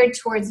to be catered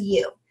towards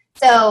you.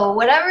 So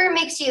whatever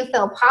makes you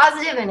feel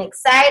positive and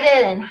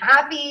excited and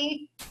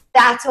happy,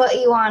 that's what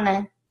you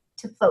want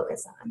to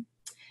focus on.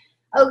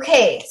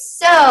 Okay,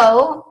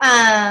 so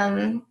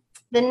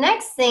the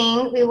next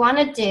thing we want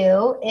to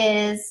do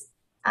is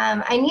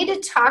I need to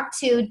talk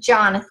to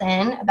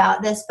Jonathan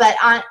about this, but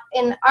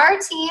in our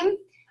team,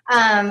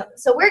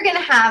 so we're going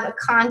to have a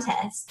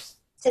contest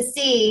to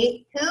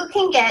see who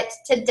can get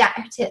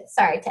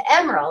to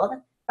Emerald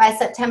by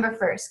September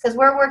 1st, because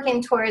we're working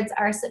towards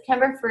our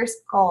September 1st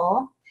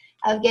goal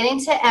of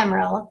getting to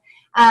Emerald.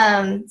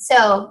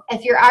 So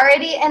if you're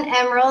already an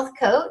Emerald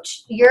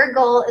coach, your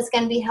goal is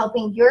going to be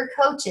helping your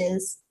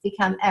coaches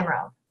become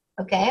Emerald,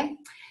 okay?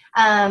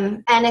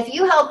 And if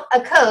you help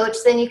a coach,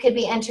 then you could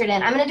be entered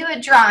in. I'm going to do a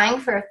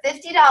drawing for a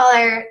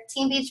 $50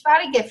 Team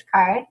Beachbody gift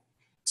card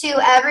to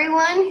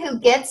everyone who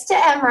gets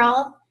to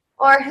Emerald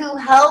or who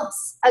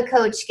helps a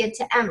coach get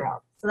to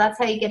Emerald. So that's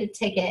how you get a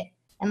ticket.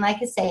 And like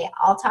I say,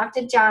 I'll talk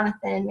to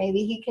Jonathan.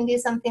 Maybe he can do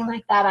something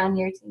like that on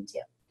your team too.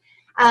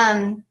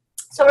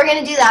 So we're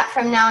going to do that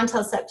from now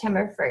until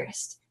September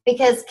 1st.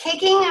 Because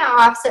kicking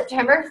off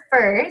September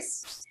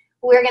 1st,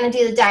 we're going to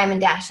do the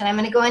Diamond Dash. And I'm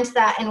going to go into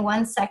that in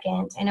 1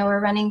 second. I know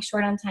we're running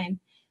short on time.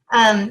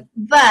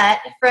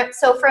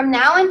 So from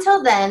now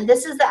until then,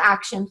 this is the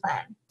action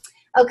plan.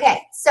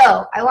 Okay,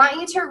 so I want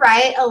you to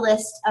write a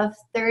list of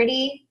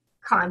 30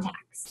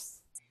 contacts.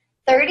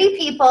 30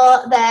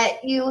 people that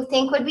you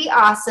think would be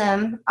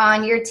awesome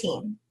on your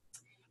team.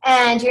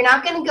 And you're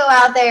not going to go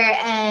out there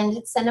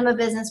and send them a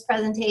business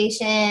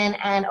presentation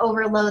and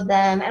overload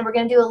them. And we're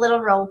going to do a little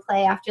role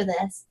play after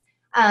this.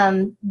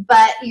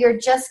 But you're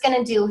just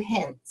going to do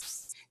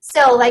hints.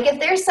 So like if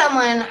there's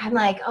someone, I'm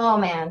like, oh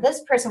man,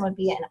 this person would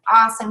be an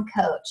awesome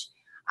coach.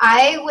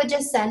 I would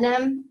just send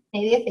them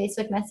maybe a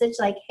Facebook message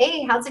like,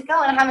 hey, how's it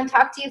going? I haven't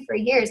talked to you for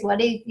years.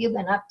 What have you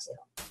been up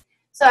to?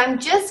 So I'm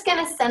just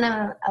going to send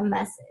them a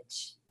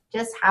message.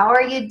 Just how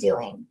are you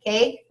doing?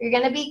 Okay. You're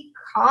going to be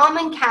calm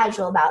and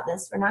casual about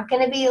this. We're not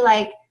going to be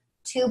like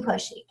too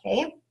pushy.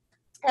 Okay.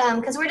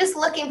 Because we're just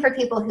looking for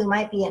people who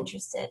might be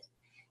interested.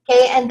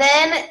 Okay. And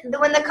then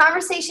when the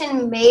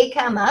conversation may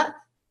come up,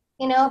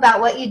 you know, about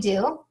what you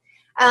do,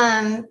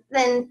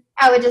 then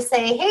I would just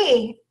say,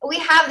 hey, we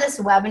have this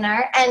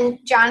webinar, and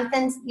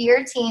Jonathan,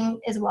 your team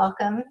is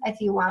welcome if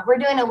you want. We're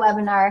doing a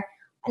webinar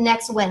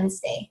next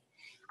Wednesday,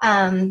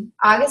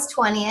 August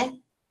 20th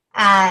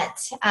at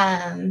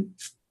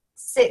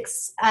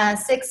 6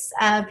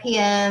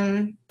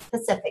 p.m.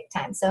 Pacific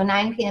time, so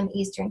 9 p.m.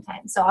 Eastern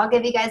time. So I'll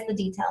give you guys the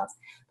details.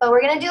 But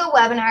we're going to do a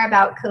webinar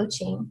about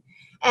coaching.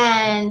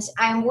 And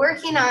I'm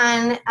working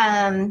on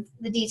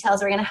the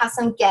details. We're going to have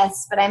some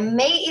guests, but I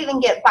may even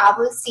get Bob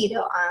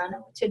Lucido on,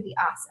 which would be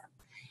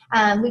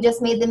awesome. We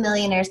just made the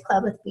Millionaires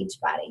Club with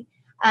Beachbody.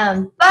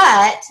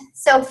 But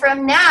so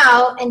from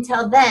now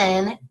until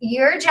then,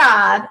 your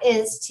job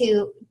is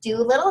to do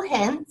little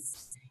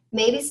hints,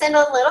 maybe send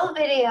a little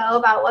video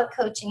about what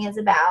coaching is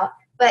about,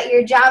 but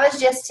your job is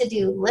just to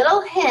do little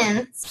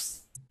hints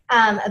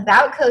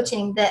about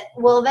coaching that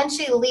will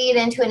eventually lead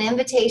into an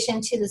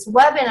invitation to this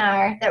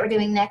webinar that we're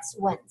doing next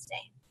Wednesday.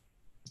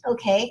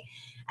 Okay,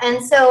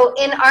 and so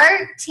in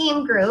our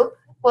team group,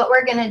 what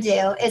we're going to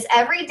do is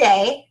every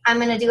day I'm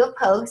going to do a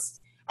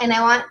post, and I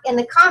want in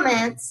the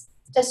comments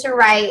just to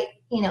write,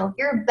 you know,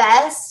 your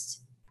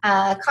best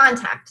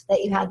contact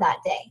that you had that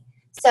day.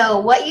 So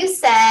what you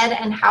said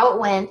and how it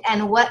went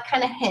and what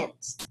kind of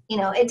hint. You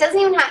know, it doesn't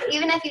even have,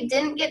 even if you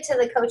didn't get to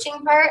the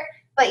coaching part,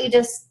 but you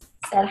just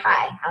said,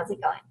 hi, how's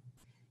it going?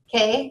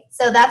 Okay,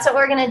 so that's what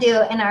we're going to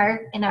do in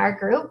our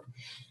group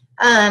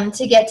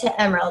to get to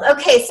Emerald.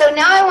 Okay, so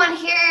now I want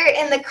to hear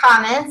in the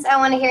comments, I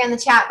want to hear in the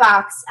chat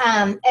box,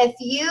 if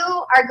you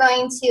are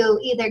going to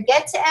either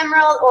get to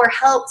Emerald or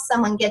help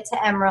someone get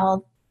to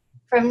Emerald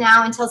from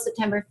now until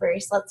September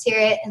 1st. Let's hear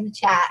it in the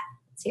chat.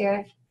 Let's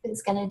hear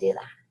who's going to do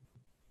that.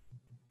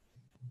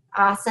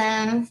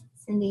 Awesome.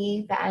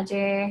 Cindy,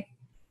 Badger,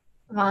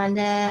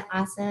 Vonda,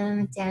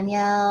 awesome.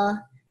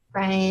 Danielle,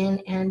 Brian,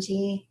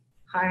 Angie,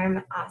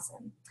 Harm,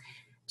 awesome.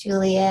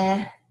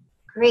 Julia,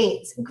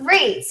 great,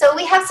 great. So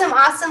we have some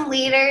awesome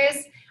leaders,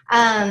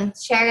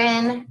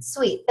 Sharon,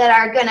 sweet, that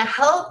are going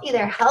to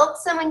either help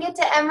someone get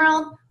to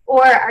Emerald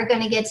or are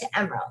going to get to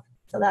Emerald.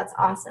 So that's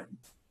awesome.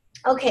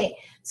 Okay,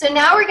 so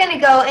now we're going to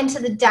go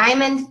into the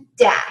Diamond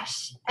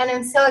Dash, and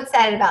I'm so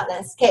excited about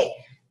this. Okay,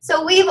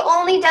 so we've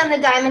only done the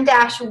Diamond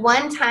Dash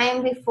one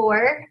time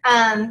before.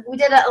 We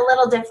did it a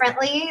little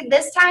differently.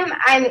 This time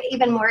I'm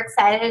even more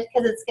excited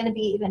because it's going to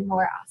be even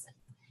more awesome.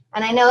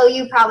 And I know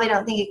you probably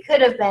don't think it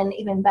could have been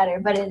even better,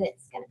 but it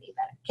is going to be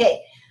better.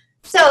 Okay,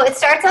 so it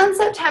starts on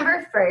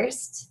September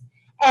 1st,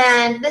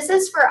 and this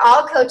is for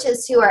all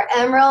coaches who are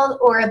Emerald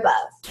or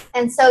above.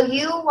 And so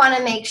you want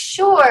to make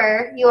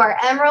sure you are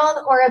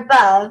Emerald or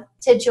above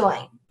to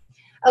join.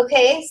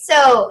 Okay,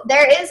 so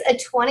there is a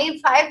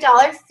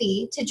 $25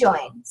 fee to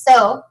join.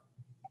 So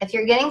if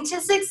you're getting to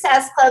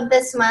Success Club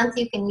this month,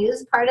 you can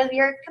use part of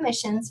your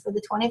commissions for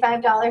the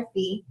 $25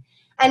 fee.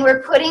 And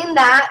we're putting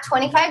that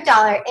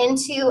 $25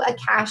 into a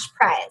cash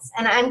prize.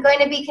 And I'm going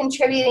to be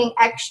contributing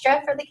extra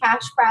for the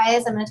cash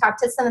prize. I'm going to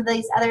talk to some of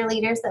these other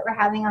leaders that we're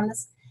having on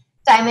this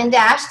Diamond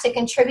Dash to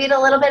contribute a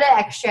little bit of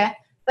extra.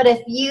 But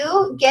if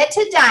you get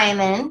to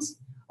Diamond,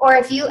 or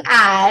if you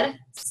add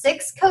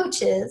 6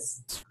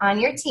 coaches on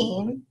your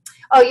team,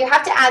 oh, you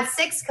have to add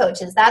 6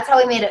 coaches. That's how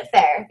we made it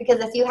fair.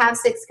 Because if you have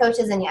 6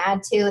 coaches and you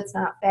add 2, it's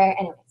not fair.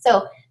 Anyway,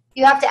 so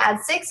you have to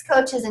add 6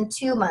 coaches in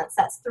 2 months.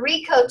 That's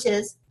 3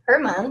 coaches per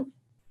month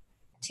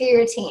to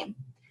your team.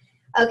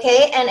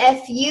 Okay, and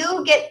if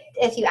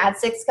you add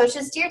 6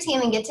 coaches to your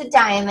team and get to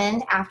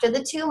Diamond after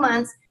the 2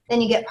 months, then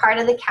you get part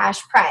of the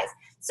cash prize.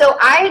 So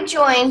I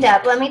joined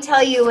up, let me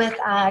tell you, with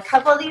a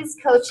couple of these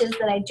coaches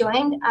that I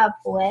joined up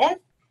with.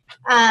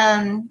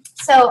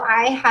 So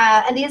I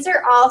have, and these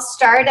are all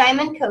Star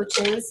Diamond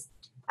coaches.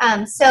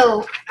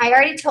 So I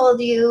already told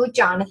you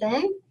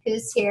Jonathan,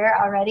 who's here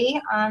already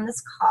on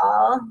this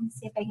call. Let me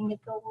see if I can get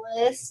the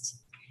list.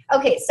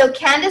 Okay, so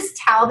Candace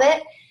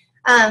Talbot,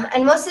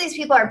 and most of these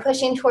people are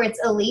pushing towards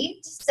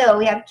elite. So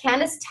we have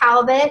Candace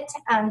Talbot,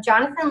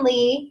 Jonathan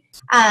Lee,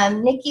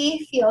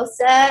 Nikki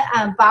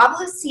Fiosa, Bob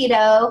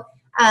Lucido,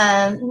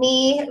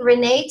 me,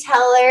 Renee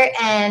Teller,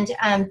 and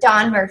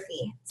Don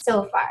Murphy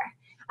so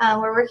far.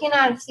 We're working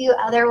on a few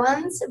other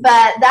ones,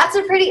 but that's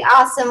a pretty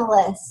awesome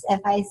list, if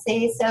I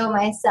say so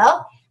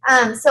myself.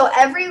 So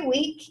every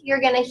week you're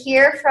going to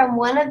hear from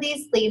one of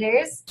these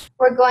leaders.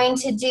 We're going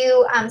to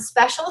do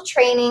special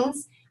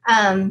trainings,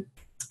 and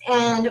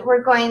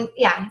we're going,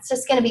 it's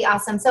just going to be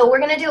awesome. So we're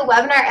going to do a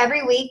webinar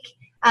every week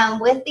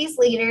with these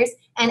leaders,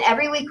 and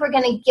every week we're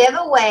going to give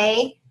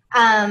away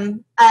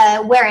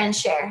a wear and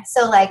share.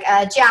 So like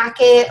a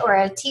jacket or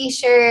a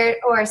t-shirt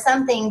or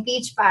something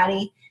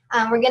Beachbody.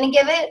 We're going to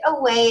give it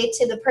away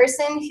to the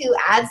person who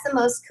adds the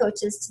most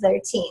coaches to their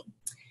team.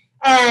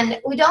 And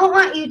we don't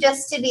want you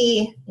just to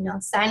be,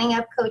 signing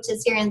up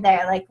coaches here and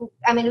there.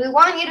 We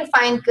want you to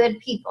find good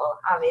people,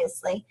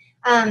 obviously,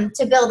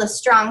 to build a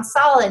strong,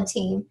 solid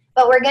team.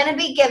 But we're going to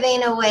be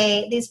giving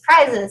away these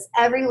prizes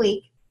every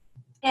week.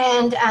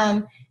 And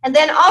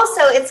then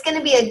also it's going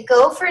to be a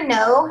Go for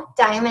No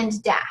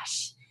Diamond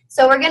Dash.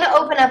 So we're going to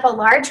open up a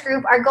large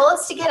group. Our goal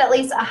is to get at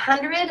least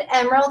 100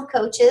 Emerald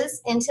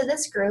coaches into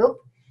this group.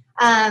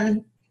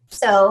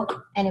 So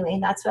anyway,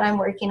 that's what I'm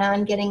working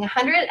on, getting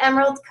 100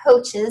 Emerald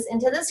coaches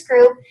into this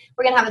group.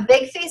 We're going to have a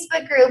big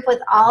Facebook group with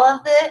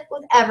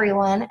with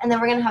everyone, and then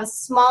we're going to have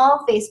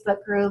small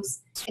Facebook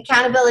groups,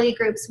 accountability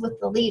groups with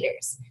the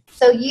leaders.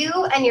 So you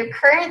and your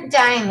current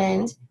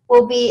diamond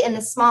will be in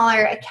the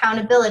smaller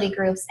accountability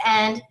groups,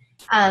 and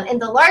in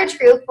the large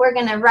group, we're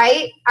going to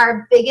write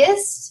our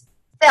biggest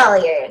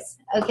failures,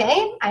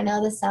 okay? I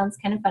know this sounds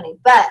kind of funny,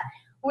 but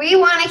we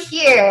want to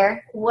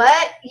hear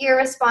what your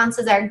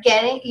responses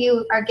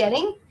you are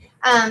getting,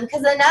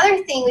 because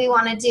another thing we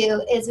want to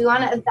do is we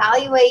want to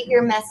evaluate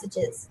your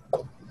messages.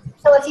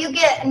 So if you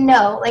get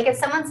no, like if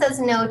someone says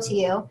no to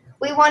you,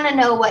 we want to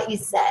know what you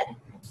said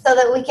so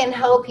that we can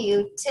help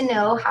you to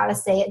know how to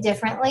say it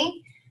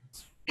differently.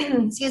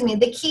 Excuse me.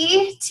 The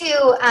key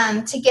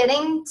to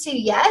getting to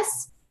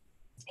yes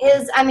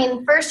is,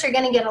 first you're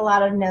going to get a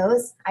lot of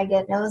no's. I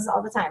get no's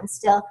all the time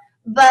still.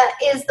 But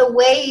is the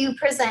way you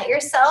present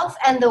yourself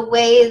and the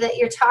way that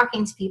you're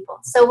talking to people.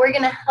 So we're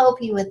going to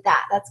help you with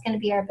that. That's going to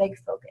be our big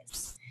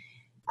focus.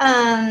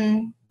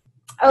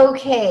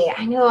 Okay,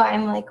 I know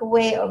I'm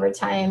way over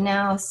time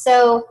now.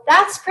 So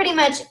that's pretty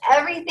much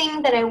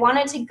everything that I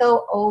wanted to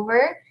go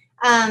over.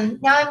 Now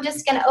I'm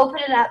just going to open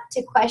it up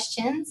to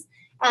questions.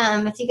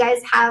 If you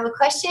guys have a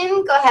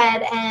question, go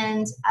ahead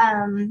and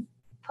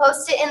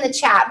post it in the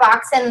chat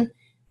box, and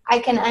I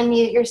can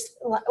unmute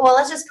well,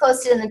 let's just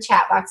post it in the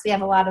chat box. We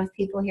have a lot of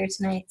people here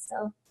tonight.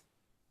 So,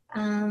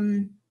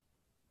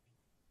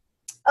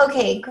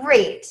 okay,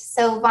 great.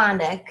 So,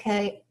 Vonda,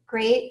 okay,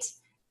 great.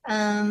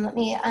 Let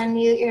me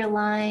unmute your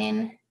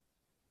line.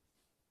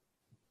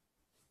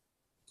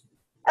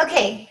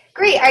 Okay,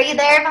 great. Are you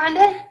there,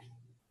 Vonda?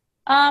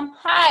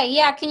 Hi.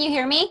 Yeah, can you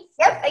hear me?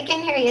 Yep, I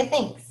can hear you.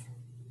 Thanks.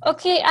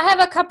 Okay, I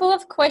have a couple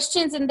of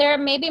questions, and they're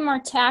maybe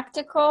more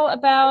tactical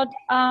about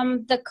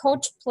the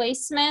coach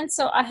placement.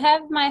 So I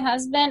have my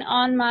husband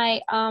on my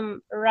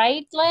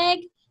right leg,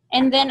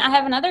 and then I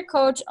have another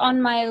coach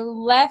on my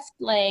left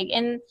leg.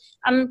 And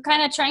I'm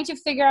kind of trying to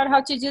figure out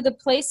how to do the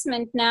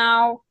placement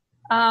now,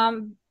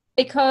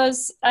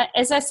 because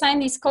as I sign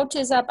these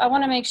coaches up, I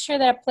want to make sure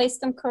that I place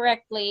them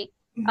correctly.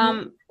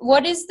 Mm-hmm.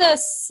 What is the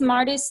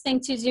smartest thing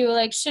to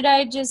do? Should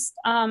I just...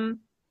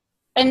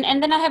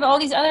 And then I have all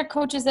these other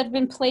coaches that have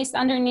been placed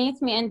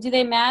underneath me, and do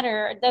they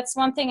matter? That's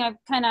one thing I'm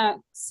kind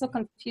of so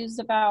confused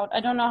about. I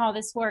don't know how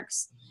this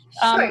works.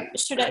 Sure.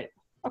 Should I?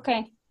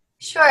 Okay.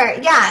 Sure.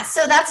 Yeah.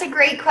 So that's a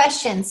great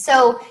question.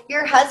 So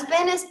your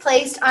husband is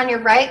placed on your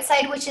right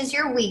side, which is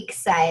your weak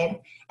side.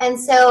 And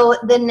so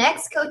the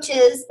next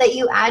coaches that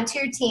you add to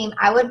your team,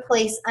 I would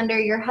place under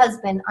your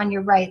husband on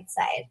your right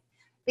side,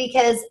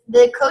 because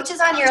the coaches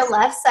on your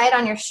left side,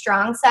 on your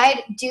strong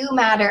side, do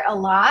matter a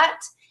lot.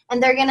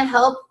 And they're going to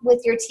help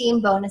with your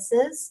team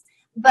bonuses.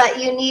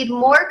 But you need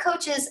more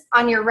coaches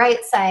on your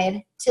right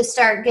side to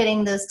start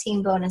getting those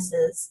team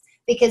bonuses,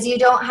 because you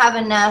don't have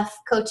enough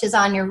coaches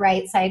on your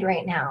right side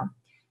right now.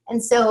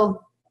 And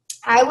so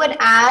I would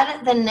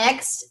add the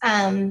next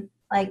 2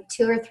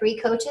 or 3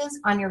 coaches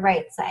on your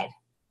right side.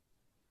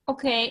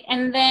 Okay.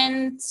 And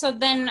then,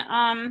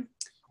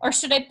 or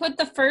should I put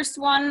the first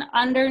one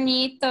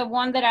underneath the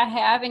one that I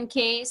have in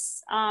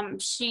case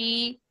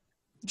she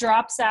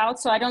drops out,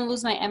 so I don't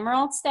lose my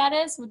emerald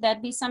status? Would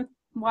that be some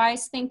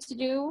wise thing to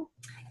do?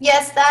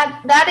 Yes,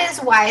 that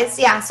is wise.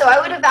 Yeah. So I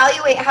would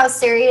evaluate how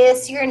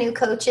serious your new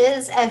coach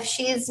is. If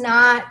she's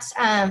not,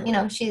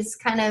 she's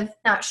kind of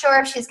not sure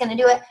if she's going to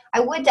do it,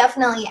 I would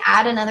definitely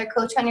add another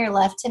coach on your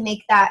left to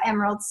make that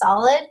emerald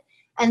solid.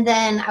 And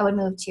then I would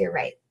move to your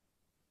right.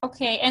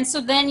 Okay. And so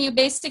then you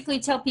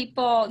basically tell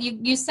people,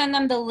 you send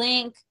them the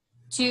link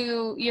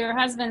to your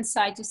husband's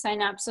side to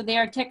sign up. So they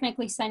are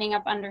technically signing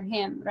up under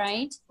him,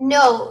 right?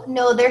 No,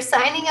 they're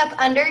signing up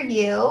under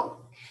you,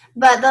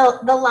 but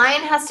the line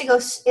has to go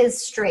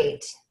is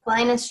straight.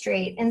 line is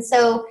straight. And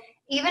so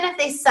even if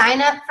they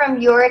sign up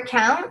from your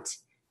account,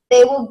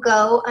 they will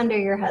go under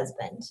your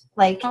husband.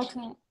 Like,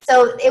 Okay.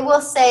 so it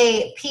will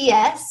say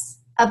PS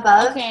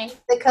above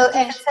the code.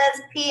 Okay. If it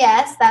says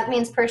PS, that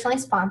means personally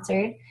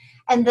sponsored.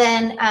 And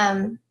then,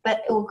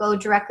 but it will go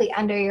directly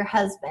under your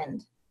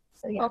husband.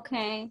 So, yeah.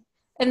 Okay.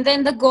 And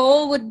then the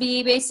goal would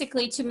be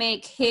basically to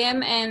make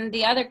him and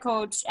the other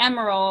coach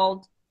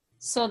emerald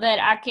so that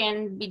I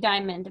can be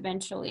diamond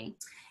eventually.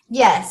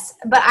 Yes,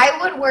 but I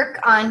would work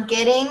on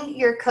getting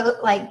your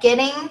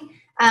getting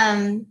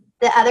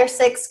the other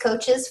 6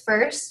 coaches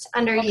first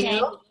under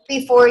you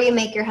before you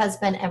make your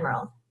husband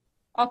emerald.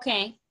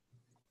 Okay.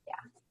 Yeah.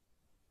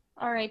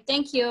 All right.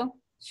 Thank you.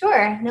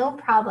 Sure. No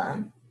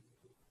problem.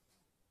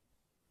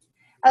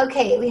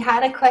 Okay. We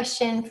had a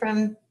question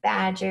from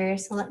Badger.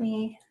 So let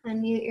me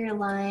unmute your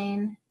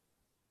line.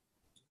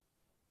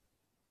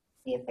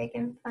 See if I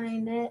can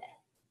find it.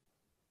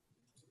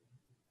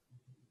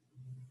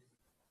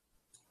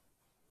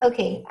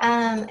 Okay.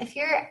 If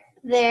you're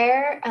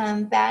there,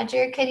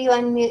 Badger, could you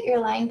unmute your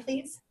line,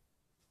 please?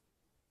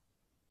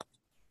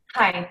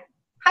 Hi.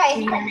 Hi.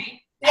 Can you hear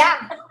me?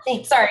 Yeah.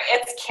 Thanks. Sorry,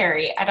 it's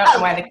Carrie. I don't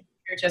know why the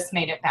computer just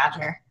made it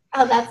Badger.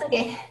 Oh, that's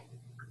okay.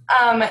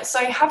 So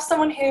I have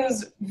someone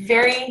who's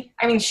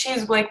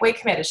she's like way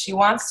committed. She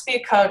wants to be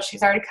a coach.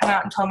 She's already come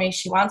out and told me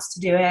she wants to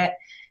do it.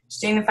 She's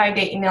doing the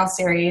 5-day email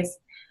series,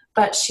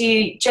 but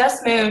she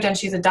just moved and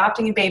she's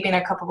adopting a baby in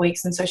a couple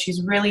weeks. And so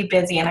she's really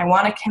busy, and I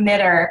want to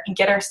commit her and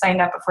get her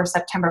signed up before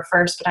September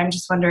 1st. But I'm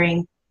just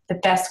wondering the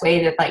best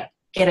way to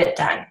get it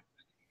done.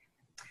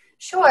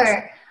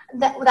 Sure.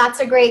 That's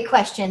a great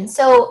question.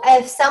 So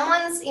if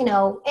someone's,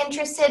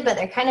 interested, but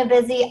they're kind of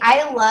busy,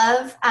 I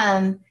love,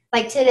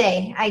 like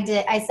today,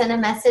 I sent a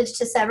message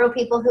to several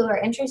people who are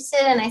interested,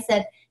 and I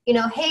said,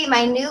 hey,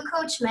 my new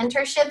coach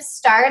mentorship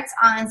starts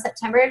on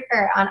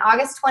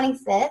August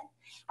 25th,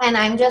 and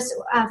I'm just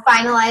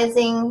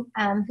finalizing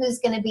who's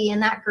going to be in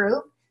that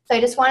group. So I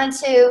just wanted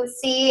to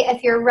see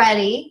if you're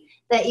ready,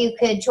 that you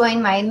could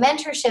join my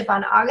mentorship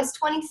on August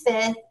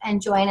 25th and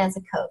join as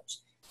a coach.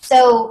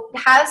 So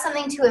have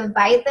something to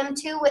invite them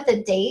to with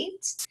a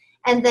date,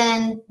 and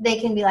then they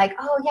can be like,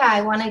 oh, yeah,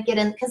 I want to get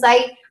in. Because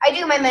I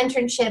do my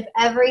mentorship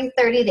every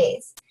 30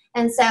 days.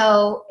 And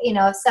so,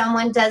 if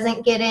someone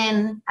doesn't get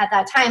in at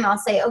that time, I'll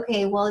say,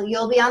 okay, well,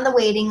 you'll be on the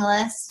waiting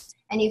list,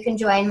 and you can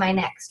join my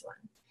next one.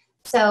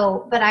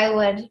 So, but I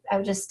would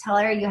just tell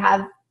her you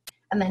have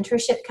a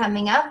mentorship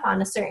coming up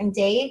on a certain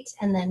date,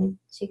 and then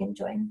she can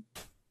join.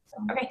 So.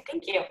 Okay,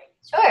 thank you.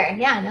 Sure,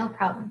 yeah, no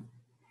problem.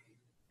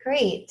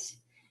 Great.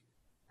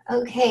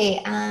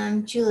 Okay,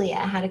 Julia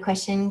had a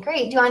question.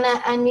 Great. Do you want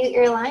to unmute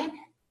your line?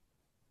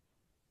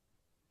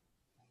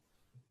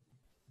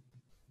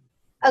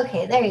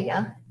 Okay, there you go.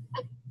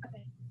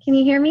 Okay. Can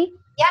you hear me?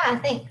 Yeah,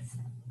 thanks.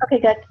 Okay,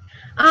 good.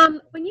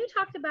 When you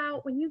talked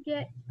about when you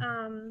get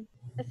a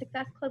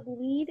Success Club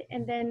lead,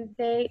 and then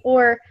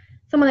or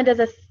someone that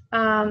does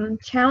a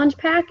challenge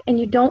pack, and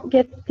you don't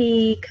get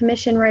the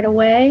commission right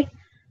away,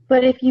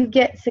 but if you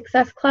get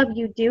Success Club,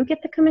 you do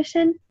get the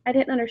commission. I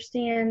don't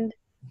understand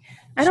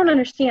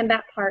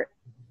that part.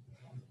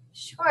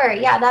 Sure.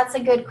 Yeah, that's a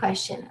good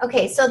question.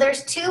 Okay, so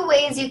there's 2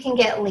 ways you can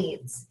get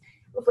leads.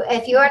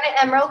 If you are an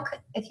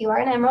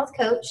Emerald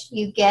coach,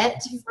 you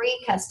get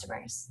free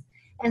customers.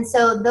 And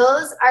so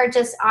those are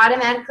just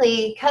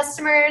automatically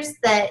customers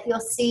that you'll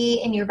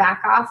see in your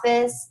back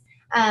office,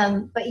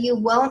 but you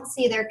won't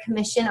see their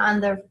commission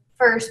on the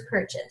first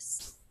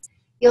purchase.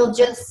 You'll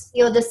just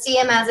see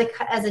them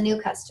as a new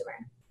customer.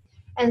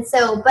 And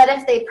so, but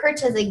if they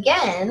purchase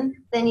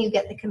again, then you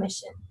get the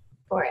commission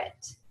for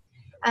it.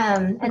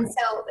 And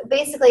so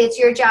basically it's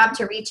your job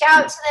to reach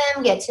out to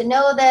them, get to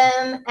know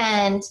them,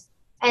 and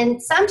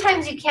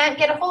sometimes you can't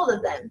get a hold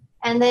of them,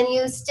 and then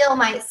you still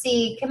might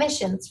see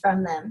commissions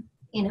from them,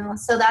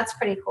 so that's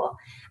pretty cool.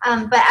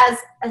 But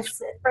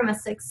from a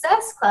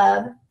Success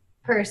Club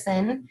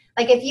person,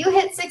 like if you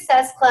hit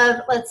Success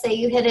Club, let's say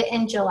you hit it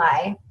in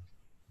July,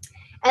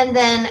 and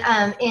then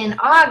in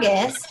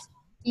August,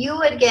 you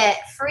would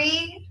get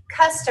free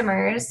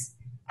customers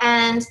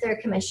and their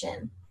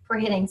commission for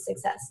hitting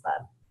Success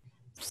Club.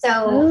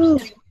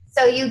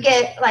 So you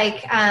get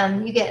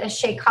you get a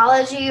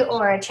Shakeology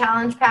or a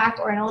challenge pack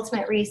or an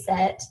ultimate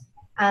reset,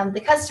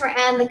 the customer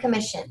and the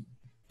commission.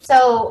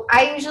 So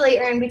I usually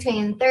earn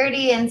between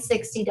 $30 and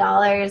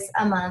 $60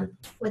 a month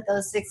with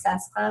those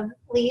Success Club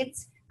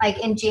leads.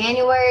 Like in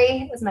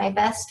January was my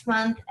best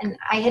month, and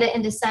I hit it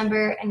in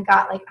December and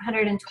got like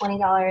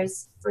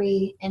 $120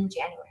 free in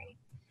January.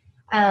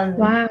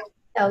 Wow.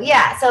 So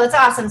yeah, so it's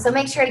awesome. So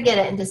make sure to get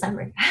it in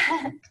December.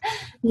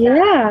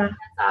 Yeah.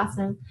 That's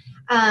awesome.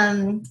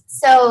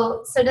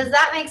 So does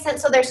that make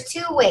sense? So there's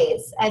 2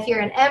 ways. If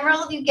you're an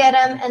Emerald, you get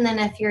them, and then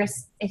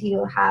if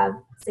you have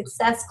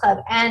Success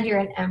Club and you're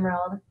an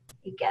Emerald,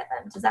 you get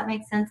them. Does that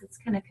make sense? It's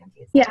kind of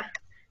confusing. Yeah.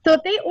 So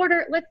if they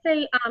order, let's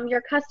say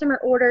your customer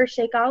orders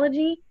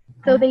Shakeology,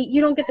 so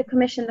you don't get the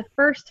commission the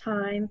first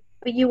time,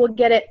 but you will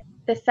get it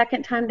the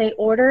second time they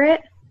order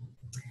it.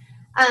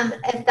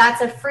 If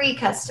that's a free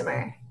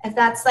customer, if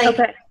that's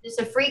just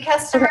a free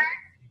customer,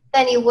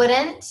 then you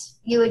wouldn't.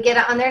 You would get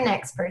it on their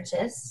next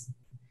purchase.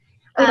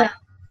 Okay.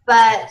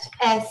 But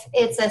if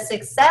it's a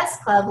Success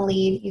Club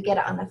lead, you get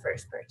it on the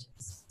first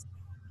purchase.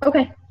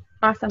 Okay.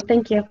 Awesome.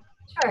 Thank you.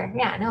 Sure.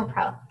 Yeah, no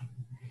problem.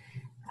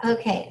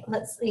 Okay,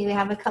 let's see. We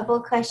have a couple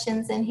of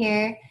questions in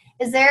here.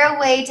 Is there a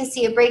way to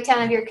see a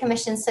breakdown of your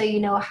commission so you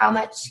know how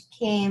much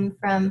came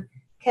from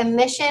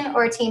commission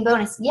or team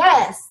bonus?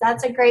 Yes,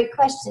 that's a great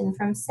question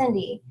from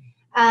Cindy.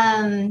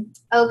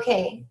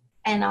 Okay,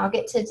 and I'll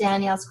get to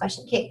Danielle's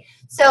question. Okay,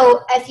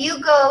 so if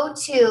you go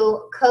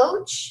to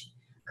Coach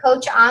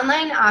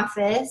Online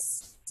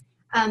Office,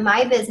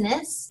 My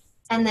Business,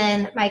 and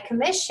then My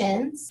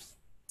Commissions,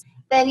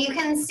 then you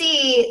can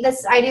see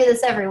this. I do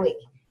this every week.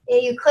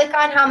 You click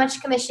on how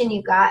much commission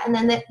you got, and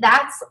then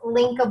that's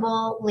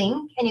linkable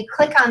link, and you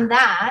click on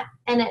that,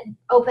 and it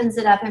opens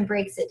it up and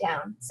breaks it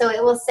down. So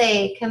it will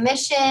say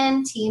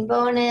commission, team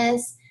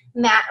bonus,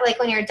 like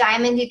when you're a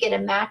diamond, you get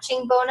a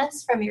matching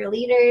bonus from your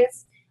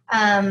leaders.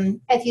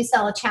 If you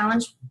sell a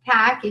challenge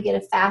pack, you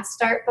get a fast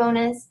start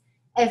bonus.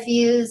 If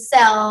you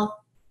sell,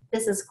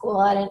 this is cool,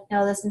 I didn't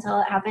know this until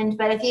it happened,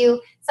 but if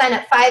you sign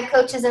up 5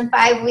 coaches in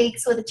 5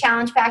 weeks with a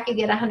challenge pack, you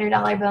get a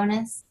 $100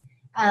 bonus.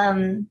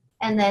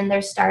 And then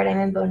there's star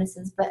diamond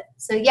bonuses. But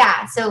so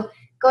yeah, so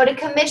go to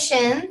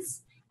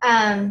commissions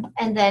and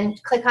then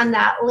click on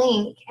that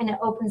link, and it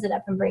opens it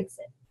up and breaks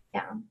it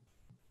down.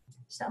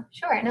 So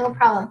sure, no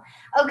problem.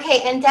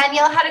 Okay, and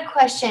Danielle had a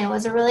question. It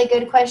was a really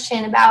good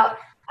question about,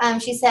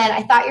 she said,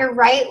 I thought your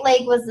right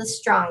leg was the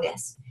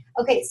strongest.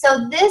 Okay,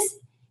 so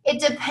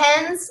it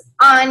depends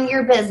on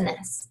your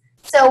business.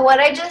 So what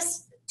I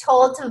just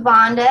told to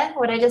Vonda,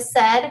 what I just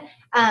said,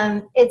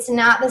 it's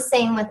not the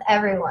same with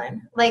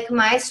everyone. Like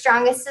my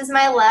strongest is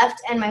my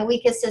left and my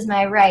weakest is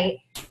my right.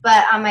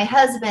 But on my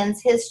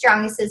husband's, his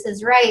strongest is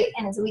his right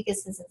and his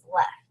weakest is his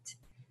left.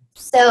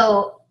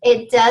 So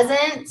I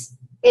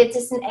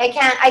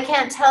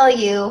can't tell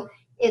you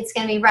it's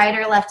going to be right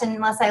or left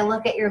unless I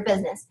look at your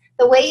business.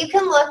 The way you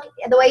can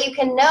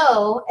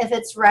know if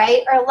it's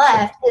right or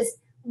left is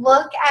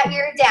look at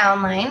your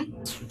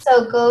downline.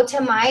 So go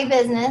to My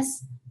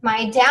Business,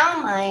 My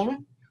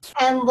Downline,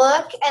 and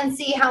look and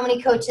see how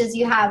many coaches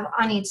you have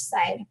on each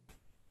side.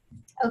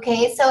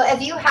 Okay, so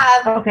if you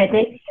have... Okay,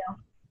 thank you.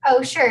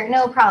 Oh, sure,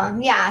 no problem.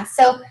 Yeah,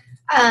 so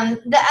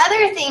the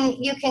other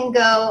thing you can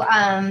go,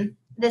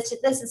 this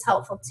is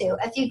helpful too.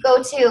 If you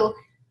go to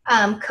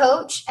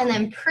Coach and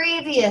then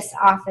Previous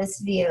Office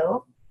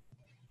View,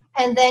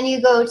 and then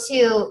you go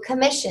to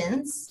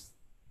Commissions,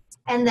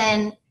 and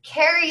then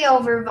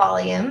Carryover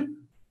Volume,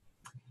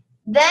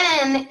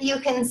 then you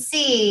can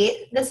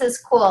see, this is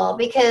cool,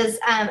 because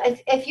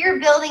if you're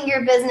building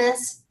your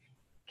business,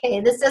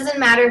 okay, this doesn't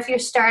matter if you're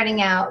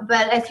starting out,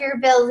 but if you're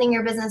building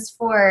your business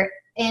for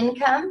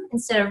income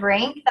instead of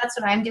rank, that's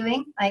what I'm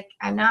doing. Like,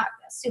 I'm not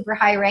super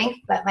high rank,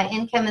 but my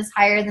income is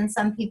higher than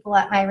some people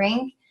at my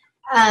rank.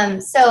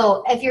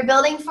 So if you're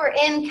building for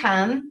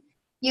income,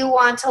 you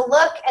want to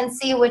look and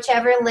see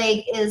whichever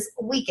leg is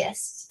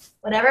weakest.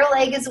 Whatever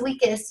leg is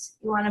weakest,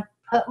 you want to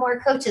put more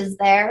coaches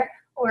there,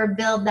 or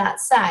build that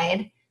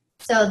side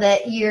so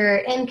that your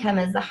income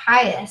is the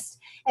highest.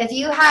 If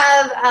you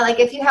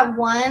have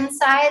one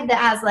side that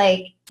has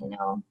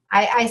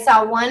I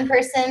saw one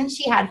person,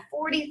 she had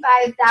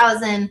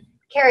 45,000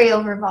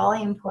 carryover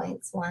volume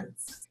points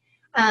once.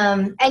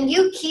 And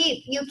you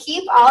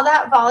keep all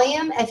that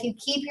volume if you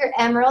keep your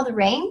emerald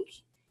rank.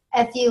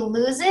 If you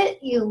lose it,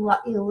 you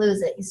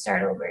lose it. You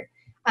start over.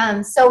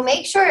 So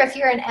make sure if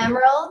you're an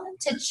emerald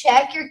to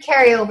check your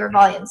carryover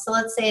volume. So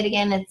let's say it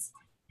again. It's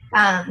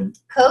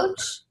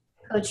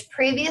Coach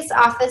Previous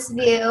Office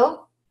View,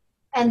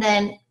 and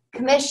then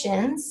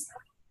Commissions,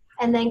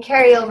 and then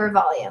Carryover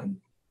Volume.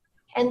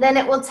 And then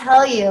it will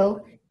tell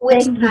you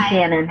which Thank you,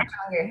 Shannon. is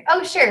stronger.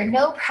 Oh, sure.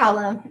 No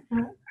problem.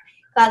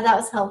 Glad that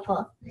was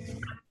helpful.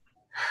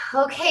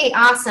 Okay,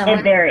 awesome.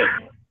 And very.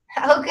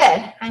 Oh,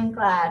 good. I'm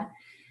glad.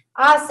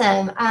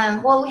 Awesome.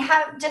 Well, we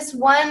have just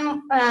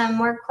one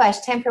more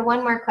question. Time for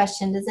one more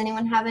question. Does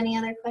anyone have any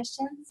other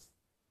questions?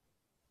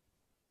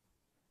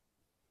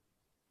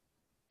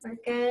 We're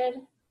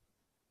good?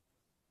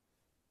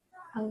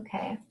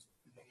 Okay.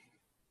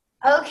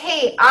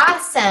 Okay,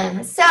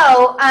 awesome. So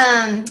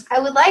I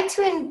would like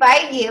to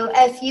invite you,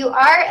 if you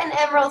are an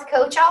Emerald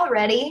coach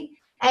already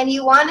and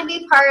you want to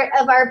be part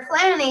of our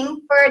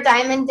planning for a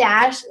Diamond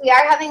Dash, we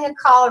are having a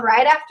call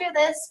right after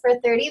this for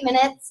 30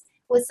 minutes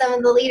with some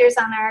of the leaders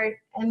on our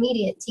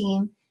immediate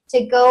team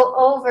to go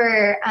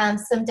over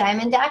some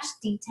Diamond Dash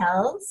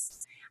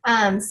details.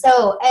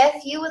 So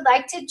if you would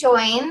like to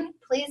join,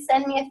 please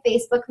send me a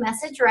Facebook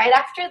message right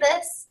after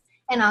this,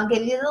 and I'll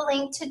give you the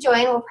link to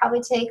join. We'll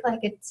probably take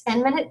like a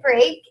 10-minute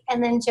break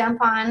and then jump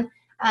on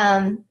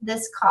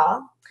this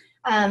call.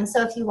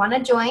 So if you want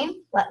to join,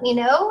 let me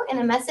know in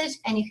a message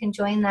and you can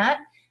join that.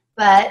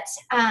 But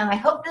I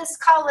hope this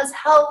call was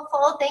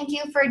helpful. Thank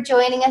you for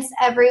joining us,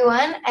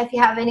 everyone. If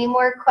you have any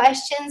more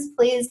questions,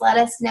 please let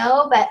us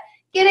know. But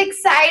get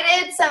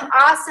excited. Some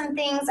awesome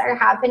things are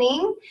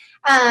happening.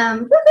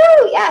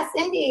 Woohoo! Yes,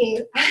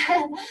 indeed.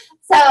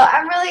 So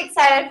I'm really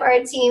excited for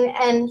our team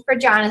and for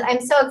Jonathan. I'm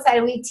so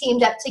excited we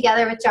teamed up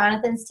together with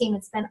Jonathan's team.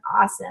 It's been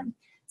awesome.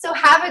 So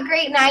have a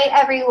great night,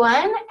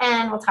 everyone,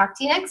 and we'll talk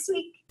to you next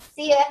week.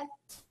 See ya.